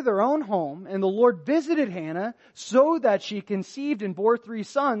go to their own home, and the Lord visited Hannah so that she conceived and bore 3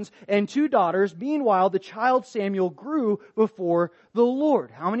 sons and 2 daughters. Meanwhile, the child Samuel grew before the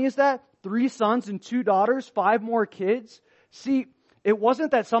Lord. How many is that? 3 sons and 2 daughters, 5 more kids. See, it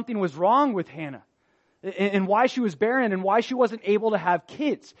wasn't that something was wrong with Hannah and why she was barren and why she wasn't able to have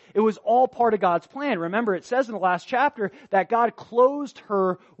kids. It was all part of God's plan. Remember, it says in the last chapter that God closed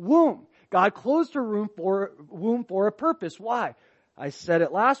her womb. God closed her womb for a purpose. Why? I said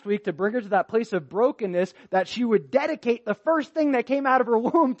it last week, to bring her to that place of brokenness, that she would dedicate the first thing that came out of her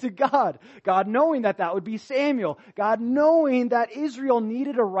womb to God. God knowing that would be Samuel. God knowing that Israel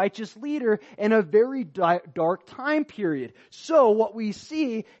needed a righteous leader in a very dark time period. So what we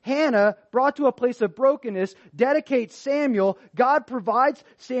see, Hannah brought to a place of brokenness, dedicates Samuel. God provides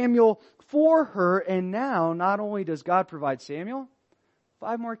Samuel for her. And now, not only does God provide Samuel,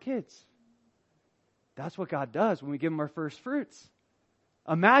 5 more kids. That's what God does when we give him our first fruits.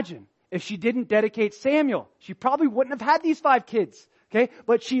 Imagine if she didn't dedicate Samuel. She probably wouldn't have had these 5 kids. Okay?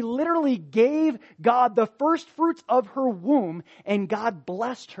 But she literally gave God the first fruits of her womb, and God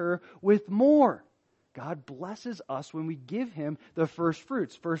blessed her with more. God blesses us when we give him the first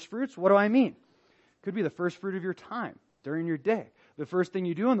fruits. First fruits, what do I mean? Could be the first fruit of your time during your day. The first thing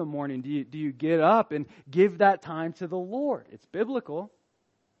you do in the morning, do you get up and give that time to the Lord? It's biblical.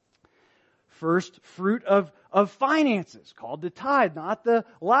 First fruit of finances, called the tithe. Not the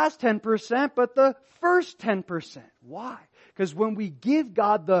last 10%, but the first 10%. Why? Because when we give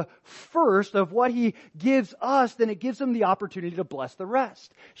God the first of what he gives us, then it gives him the opportunity to bless the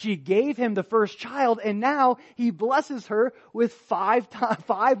rest. She gave him the first child, and now he blesses her with 5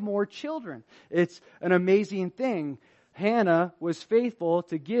 more children. It's an amazing thing. Hannah was faithful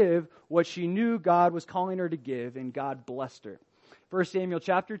to give what she knew God was calling her to give, and God blessed her. 1 Samuel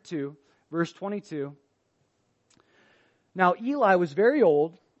chapter 2. Verse 22, now Eli was very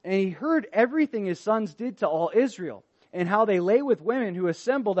old, and he heard everything his sons did to all Israel, and how they lay with women who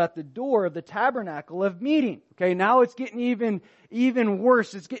assembled at the door of the tabernacle of meeting. Okay, now it's getting even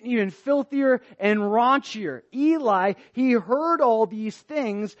worse. It's getting even filthier and raunchier. Eli, he heard all these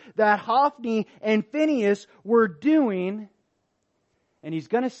things that Hophni and Phinehas were doing, and he's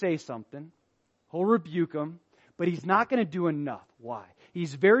going to say something. He'll rebuke them, but he's not going to do enough. Why?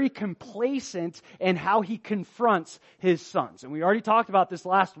 He's very complacent in how he confronts his sons. And we already talked about this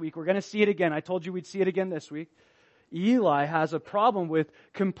last week. We're going to see it again. I told you we'd see it again this week. Eli has a problem with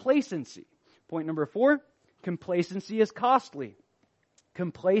complacency. Point number 4, complacency is costly.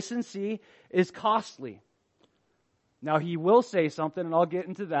 Complacency is costly. Now he will say something, and I'll get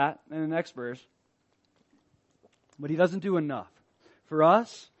into that in the next verse. But he doesn't do enough. For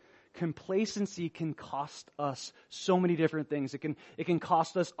us, complacency can cost us so many different things. It can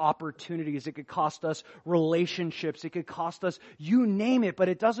cost us opportunities. It could cost us relationships. It could cost us, you name it, but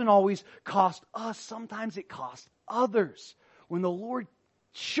it doesn't always cost us. Sometimes it costs others. When the Lord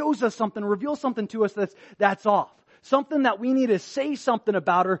shows us something, reveals something to us that's off. Something that we need to say something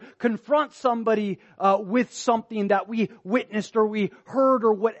about or confront somebody with something that we witnessed or we heard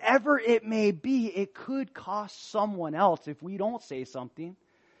or whatever it may be, it could cost someone else. If we don't say something,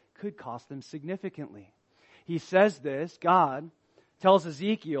 it could cost them significantly. He says this, God tells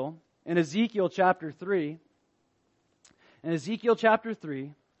Ezekiel in Ezekiel chapter 3. In Ezekiel chapter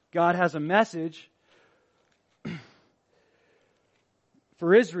 3, God has a message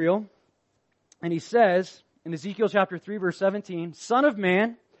for Israel, and He says, in Ezekiel chapter 3, verse 17, Son of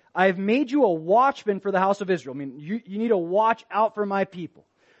man, I have made you a watchman for the house of Israel. I mean, you need to watch out for my people.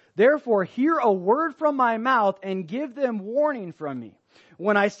 Therefore, hear a word from my mouth and give them warning from me.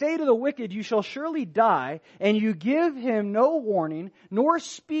 When I say to the wicked, you shall surely die, and you give him no warning, nor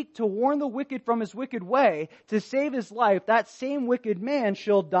speak to warn the wicked from his wicked way, to save his life, that same wicked man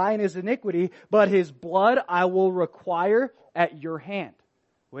shall die in his iniquity, but his blood I will require at your hand.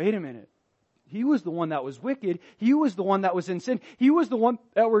 Wait a minute. He was the one that was wicked. He was the one that was in sin. He was the one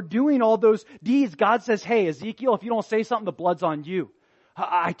that were doing all those deeds. God says, hey, Ezekiel, if you don't say something, the blood's on you.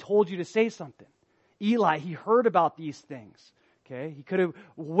 I told you to say something. Eli, he heard about these things. Okay, he could have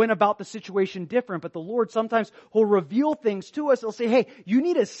went about the situation different, but the Lord sometimes will reveal things to us. He'll say, hey, you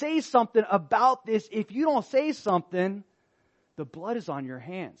need to say something about this. If you don't say something, the blood is on your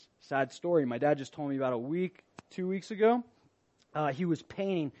hands. Sad story. My dad just told me about 2 weeks ago. He was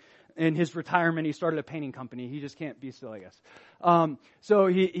painting. In his retirement, he started a painting company. He just can't be still, I guess. So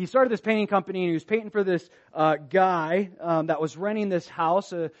he started this painting company, and he was painting for this guy that was renting this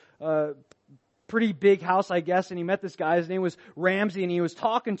house, a pretty big house, I guess. And he met this guy. His name was Ramsey, and he was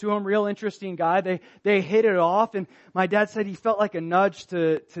talking to him. Real interesting guy. They hit it off, and my dad said he felt like a nudge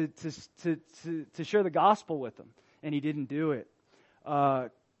to share the gospel with him, and he didn't do it. A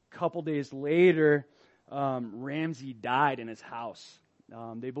couple days later, Ramsey died in his house.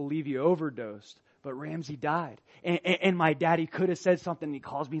 They believe he overdosed, but Ramsey died. And my daddy could have said something. And he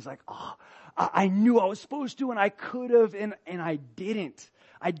calls me. He's like, oh, I knew I was supposed to, and I could have, and I didn't.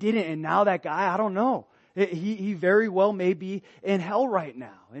 And now that guy, I don't know. He very well may be in hell right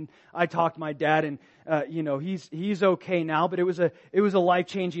now. And I talked to my dad, and he's okay now. But it was a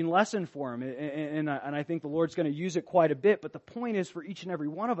life-changing lesson for him, and I think the Lord's going to use it quite a bit. But the point is, for each and every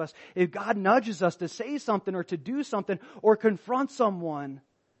one of us, if God nudges us to say something or to do something or confront someone,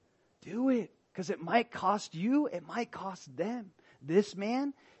 do it, because it might cost you, it might cost them. This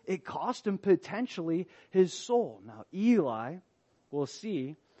man, it cost him potentially his soul. Now Eli, we'll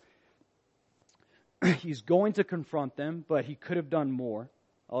see. He's going to confront them, but he could have done more.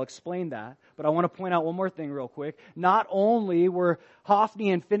 I'll explain that. But I want to point out one more thing real quick. Not only were Hophni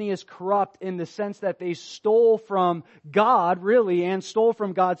and Phinehas corrupt in the sense that they stole from God, really, and stole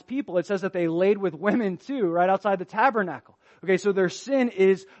from God's people. It says that they laid with women too, right outside the tabernacle. Okay, so their sin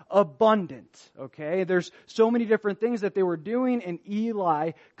is abundant. Okay, there's so many different things that they were doing, and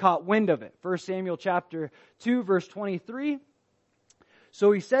Eli caught wind of it. 1 Samuel chapter 2, verse 23.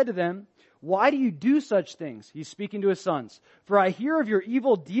 So he said to them, why do you do such things? He's speaking to his sons. For I hear of your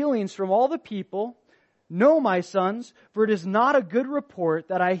evil dealings from all the people. No, my sons, for it is not a good report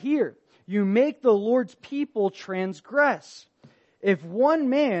that I hear. You make the Lord's people transgress. If one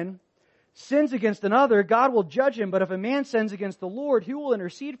man sins against another, God will judge him. But if a man sins against the Lord, who will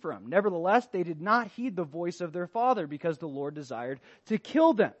intercede for him? Nevertheless, they did not heed the voice of their father, because the Lord desired to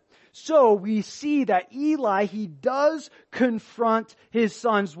kill them. So we see that Eli, he does confront his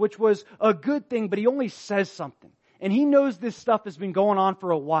sons, which was a good thing, but he only says something. And he knows this stuff has been going on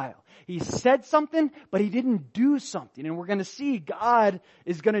for a while. He said something, but he didn't do something. And we're going to see God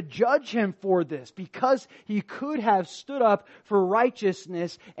is going to judge him for this, because he could have stood up for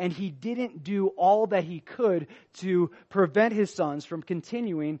righteousness, and he didn't do all that he could to prevent his sons from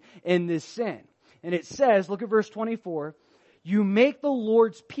continuing in this sin. And it says, look at verse 24, you make the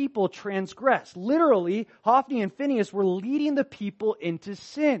Lord's people transgress. Literally, Hophni and Phinehas were leading the people into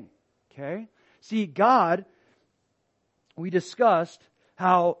sin. Okay? See, God, we discussed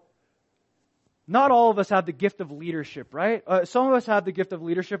how not all of us have the gift of leadership, right? Some of us have the gift of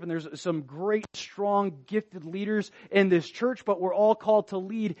leadership, and there's some great, strong, gifted leaders in this church, but we're all called to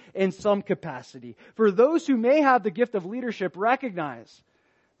lead in some capacity. For those who may have the gift of leadership, recognize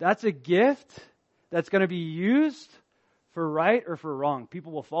that's a gift that's going to be used for right or for wrong.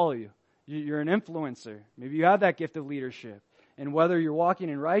 People will follow you. You're an influencer. Maybe you have that gift of leadership. And whether you're walking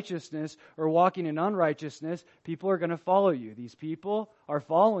in righteousness or walking in unrighteousness, people are going to follow you. These people are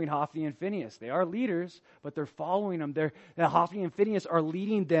following Hophni and Phinehas. They are leaders, but they're following them. Hophni and Phinehas are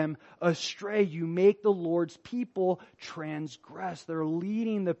leading them astray. You make the Lord's people transgress. They're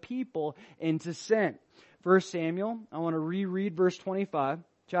leading the people into sin. 1 Samuel, I want to reread verse 25,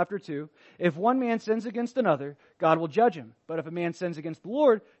 chapter 2. If one man sins against another, God will judge him. But if a man sins against the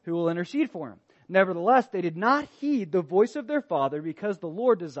Lord, who will intercede for him? Nevertheless, they did not heed the voice of their father because the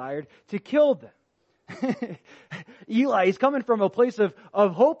Lord desired to kill them. Eli, he's coming from a place of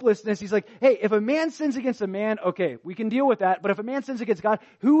hopelessness. He's like, hey, if a man sins against a man, okay, we can deal with that. But if a man sins against God,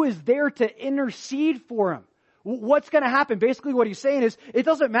 who is there to intercede for him? What's going to happen? Basically what he's saying is, it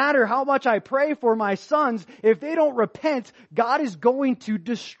doesn't matter how much I pray for my sons. If they don't repent, God is going to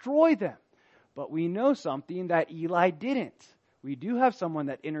destroy them. But we know something that Eli didn't. We do have someone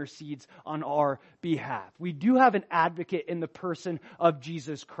that intercedes on our behalf. We do have an advocate in the person of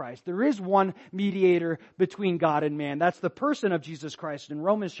Jesus Christ. There is one mediator between God and man. That's the person of Jesus Christ. And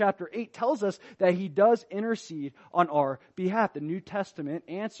Romans chapter 8 tells us that he does intercede on our behalf. The New Testament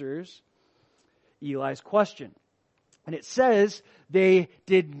answers Eli's question. And it says they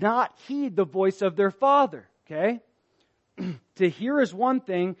did not heed the voice of their father. Okay? To hear is one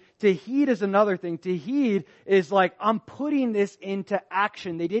thing, to heed is another thing. To heed is like, I'm putting this into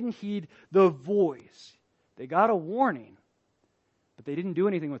action. They didn't heed the voice. They got a warning, but they didn't do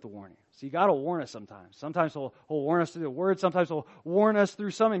anything with the warning. So you got to warn us sometimes. Sometimes he'll warn us through the word. Sometimes he'll warn us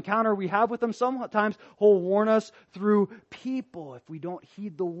through some encounter we have with him. Sometimes he'll warn us through people. If we don't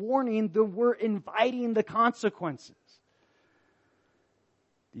heed the warning, then we're inviting the consequences.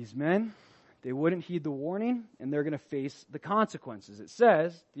 These men, they wouldn't heed the warning, and they're going to face the consequences. It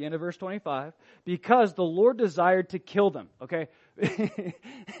says, at the end of verse 25, because the Lord desired to kill them. Okay?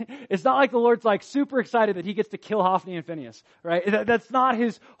 It's not like the Lord's like super excited that he gets to kill Hophni and Phinehas, right? That's not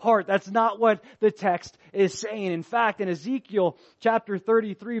his heart. That's not what the text is saying. In fact, in Ezekiel chapter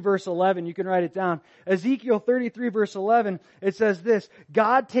 33, verse 11, you can write it down. Ezekiel 33, verse 11, it says this,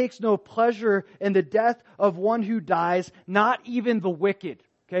 God takes no pleasure in the death of one who dies, not even the wicked.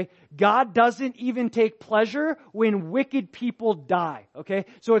 Okay? God doesn't even take pleasure when wicked people die. Okay?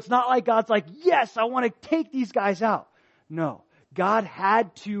 So it's not like God's like, yes, I want to take these guys out. No. God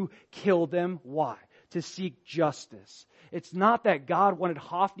had to kill them. Why? To seek justice. It's not that God wanted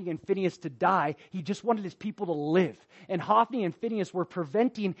Hophni and Phinehas to die. He just wanted his people to live. And Hophni and Phinehas were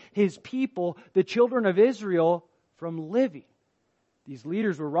preventing his people, the children of Israel, from living. These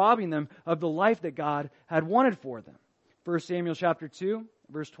leaders were robbing them of the life that God had wanted for them. 1 Samuel chapter 2,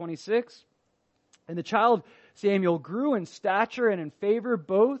 verse 26. And the child Samuel grew in stature and in favor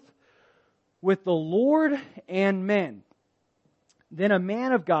both with the Lord and men. Then a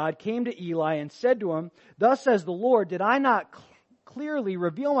man of God came to Eli and said to him, thus says the Lord, did I not clearly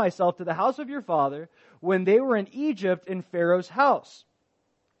reveal myself to the house of your father when they were in Egypt in Pharaoh's house?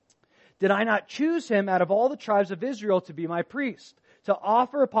 Did I not choose him out of all the tribes of Israel to be my priest, to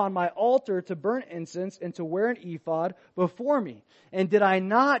offer upon my altar to burn incense and to wear an ephod before me? And did I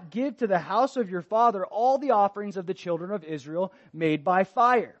not give to the house of your father all the offerings of the children of Israel made by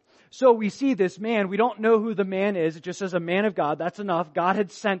fire? So we see this man. We don't know who the man is. It just says a man of God. That's enough. God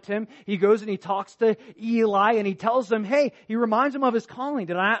had sent him. He goes and he talks to Eli and he tells him, hey, he reminds him of his calling.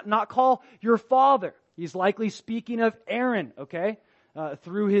 Did I not call your father? He's likely speaking of Aaron, okay?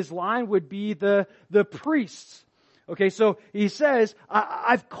 Through his line would be the priests. Okay, so he says,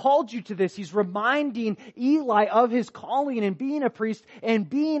 I've called you to this. He's reminding Eli of his calling and being a priest and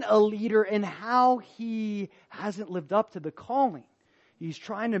being a leader and how he hasn't lived up to the calling. He's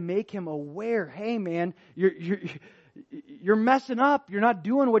trying to make him aware, hey man, you're messing up. You're not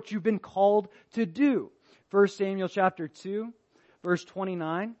doing what you've been called to do. 1 Samuel chapter 2, verse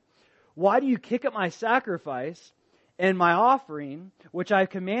 29. Why do you kick at my sacrifice and my offering, which I have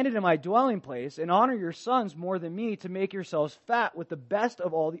commanded in my dwelling place, and honor your sons more than me, to make yourselves fat with the best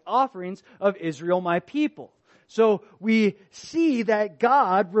of all the offerings of Israel my people? So we see that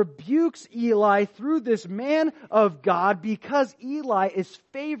God rebukes Eli through this man of God because Eli is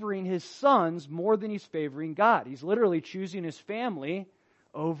favoring his sons more than he's favoring God. He's literally choosing his family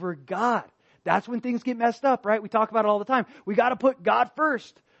over God. That's when things get messed up, right? We talk about it all the time. We got to put God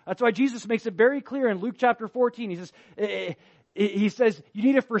first. That's why Jesus makes it very clear in Luke chapter 14. He says, you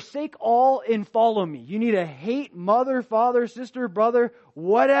need to forsake all and follow me. You need to hate mother, father, sister, brother,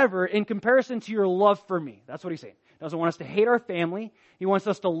 whatever, in comparison to your love for me. That's what he's saying. He doesn't want us to hate our family. He wants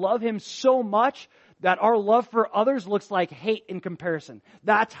us to love him so much that our love for others looks like hate in comparison.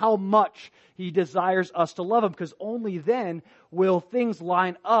 That's how much he desires us to love him, because only then will things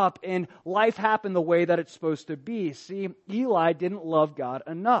line up and life happen the way that it's supposed to be. See, Eli didn't love God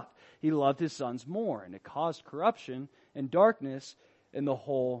enough. He loved his sons more, and it caused corruption and darkness in the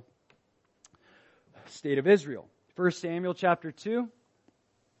whole state of Israel. 1 Samuel chapter 2,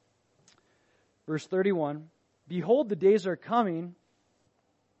 verse 31. Behold, the days are coming,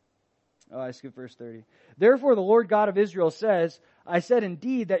 I skipped verse 30. Therefore the Lord God of Israel says, I said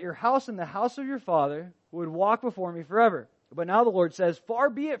indeed that your house and the house of your father would walk before me forever. But now the Lord says, far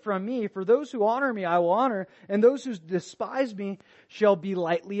be it from me, for those who honor me I will honor, and those who despise me shall be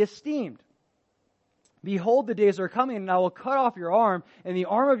lightly esteemed. Behold, the days are coming, and I will cut off your arm and the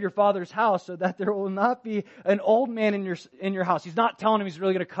arm of your father's house, so that there will not be an old man in your house. He's not telling him he's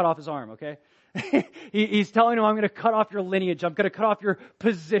really going to cut off his arm, okay? He's telling him, I'm going to cut off your lineage. I'm going to cut off your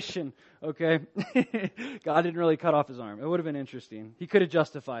position, okay? God didn't really cut off his arm. It would have been interesting. He could have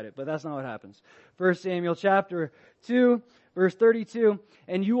justified it, but that's not what happens. 1 Samuel chapter 2, verse 32,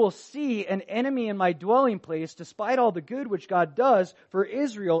 and you will see an enemy in my dwelling place, despite all the good which God does for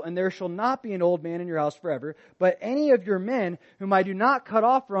Israel, and there shall not be an old man in your house forever. But any of your men whom I do not cut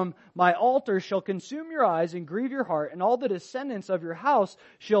off from my altar shall consume your eyes and grieve your heart, and all the descendants of your house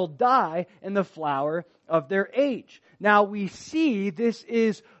shall die in the flower of their age. Now we see this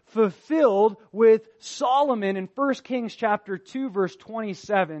is fulfilled with Solomon in 1 Kings chapter 2 verse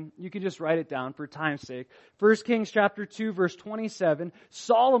 27. You can just write it down for time's sake. 1 Kings chapter 2 verse 27.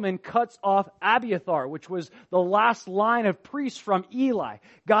 Solomon cuts off Abiathar, which was the last line of priests from Eli.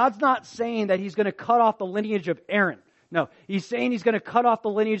 God's not saying that he's going to cut off the lineage of Aaron. No, he's saying he's going to cut off the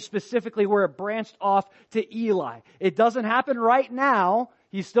lineage specifically where it branched off to Eli. It doesn't happen right now.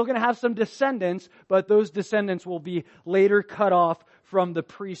 He's still going to have some descendants, but those descendants will be later cut off from the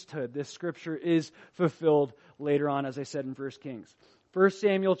priesthood. This scripture is fulfilled later on, as I said in 1 Kings. 1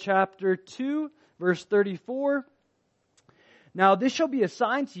 Samuel chapter 2, verse 34. Now this shall be a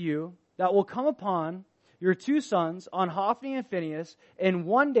sign to you that will come upon your two sons, on Hophni and Phinehas, and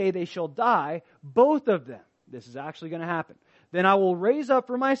one day they shall die, both of them. This is actually going to happen. Then I will raise up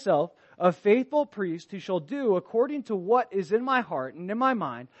for myself a faithful priest who shall do according to what is in my heart and in my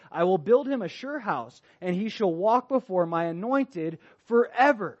mind. I will build him a sure house, and he shall walk before my anointed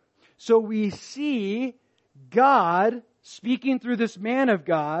forever. So we see God speaking through this man of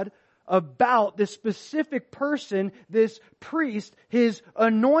God about this specific person, this priest, his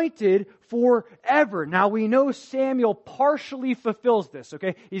anointed forever. Now we know Samuel partially fulfills this,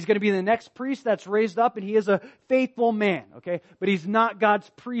 okay? He's going to be the next priest that's raised up, and he is a faithful man, okay? But he's not God's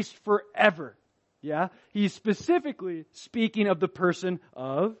priest forever, yeah? He's specifically speaking of the person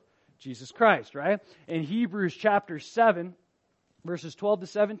of Jesus Christ, right? In Hebrews chapter 7, verses 12 to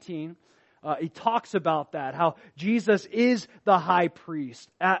 17, he talks about that, how Jesus is the high priest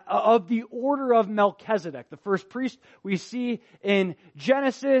of the order of Melchizedek. The first priest we see in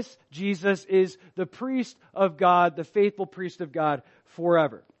Genesis, Jesus is the priest of God, the faithful priest of God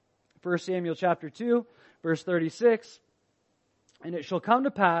forever. 1 Samuel chapter 2, verse 36. And it shall come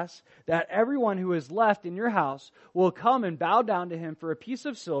to pass that everyone who is left in your house will come and bow down to him for a piece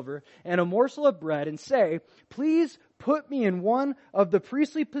of silver and a morsel of bread, and say, please put me in one of the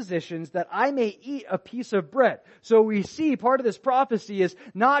priestly positions that I may eat a piece of bread. So we see part of this prophecy is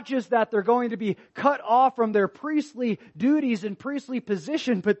not just that they're going to be cut off from their priestly duties and priestly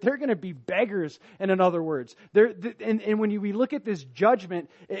position, but they're going to be beggars, in other words. And when we look at this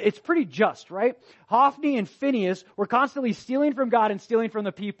judgment, it's pretty just, right? Hophni and Phinehas were constantly stealing from God and stealing from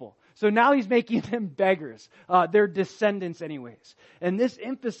the people. So now he's making them beggars, their descendants anyways. And this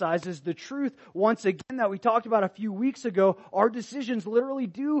emphasizes the truth once again that we talked about a few weeks ago. Our decisions literally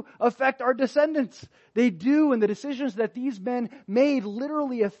do affect our descendants. They do, and the decisions that these men made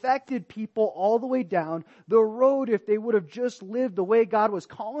literally affected people all the way down the road if they would have just lived the way God was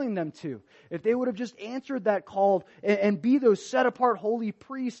calling them to. If they would have just answered that call and be those set-apart holy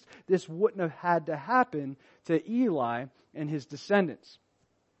priests, this wouldn't have had to happen to Eli and his descendants.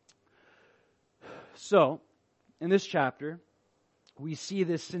 So, in this chapter, we see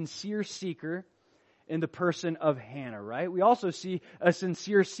this sincere seeker in the person of Hannah, right? We also see a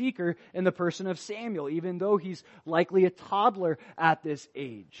sincere seeker in the person of Samuel, even though he's likely a toddler at this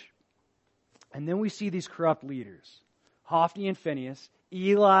age. And then we see these corrupt leaders, Hophni and Phinehas,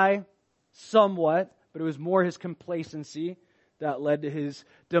 Eli somewhat, but it was more his complacency that led to his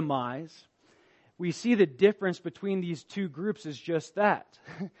demise. We see the difference between these two groups is just that.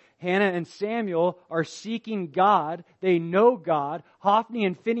 Hannah and Samuel are seeking God. They know God. Hophni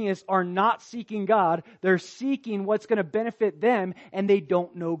and Phinehas are not seeking God. They're seeking what's going to benefit them, and they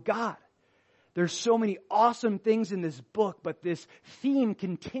don't know God. There's so many awesome things in this book, but this theme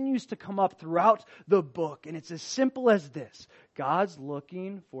continues to come up throughout the book, and it's as simple as this. God's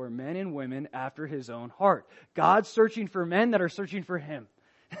looking for men and women after His own heart. God's searching for men that are searching for Him.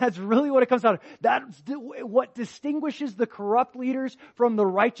 That's really what it comes down to. That's what distinguishes the corrupt leaders from the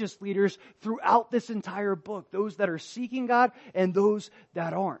righteous leaders throughout this entire book. Those that are seeking God and those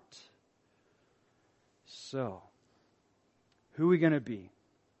that aren't. So, who are we going to be?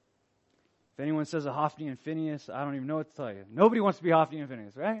 If anyone says a Hophni and Phinehas, I don't even know what to tell you. Nobody wants to be Hophni and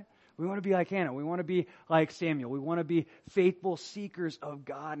Phinehas, right? We want to be like Hannah. We want to be like Samuel. We want to be faithful seekers of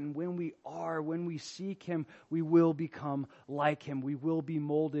God. And when we seek Him, we will become like Him. We will be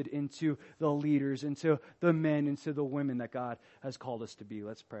molded into the leaders, into the men, into the women that God has called us to be.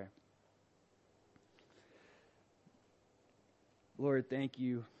 Let's pray. Lord, thank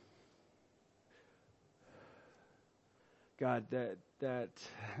you, God, that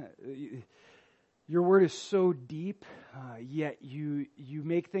your word is so deep, yet you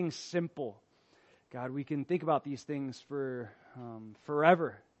make things simple. God, we can think about these things for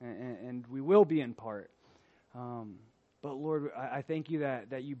forever, and we will be in part. But Lord, I thank you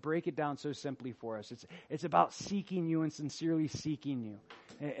that you break it down so simply for us. It's about seeking you and sincerely seeking you.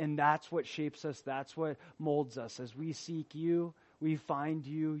 And that's what shapes us. That's what molds us. As we seek you, we find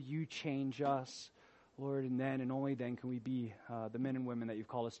you, you change us, Lord, and then and only then can we be the men and women that you've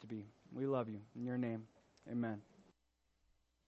called us to be. We love you. In your name, amen.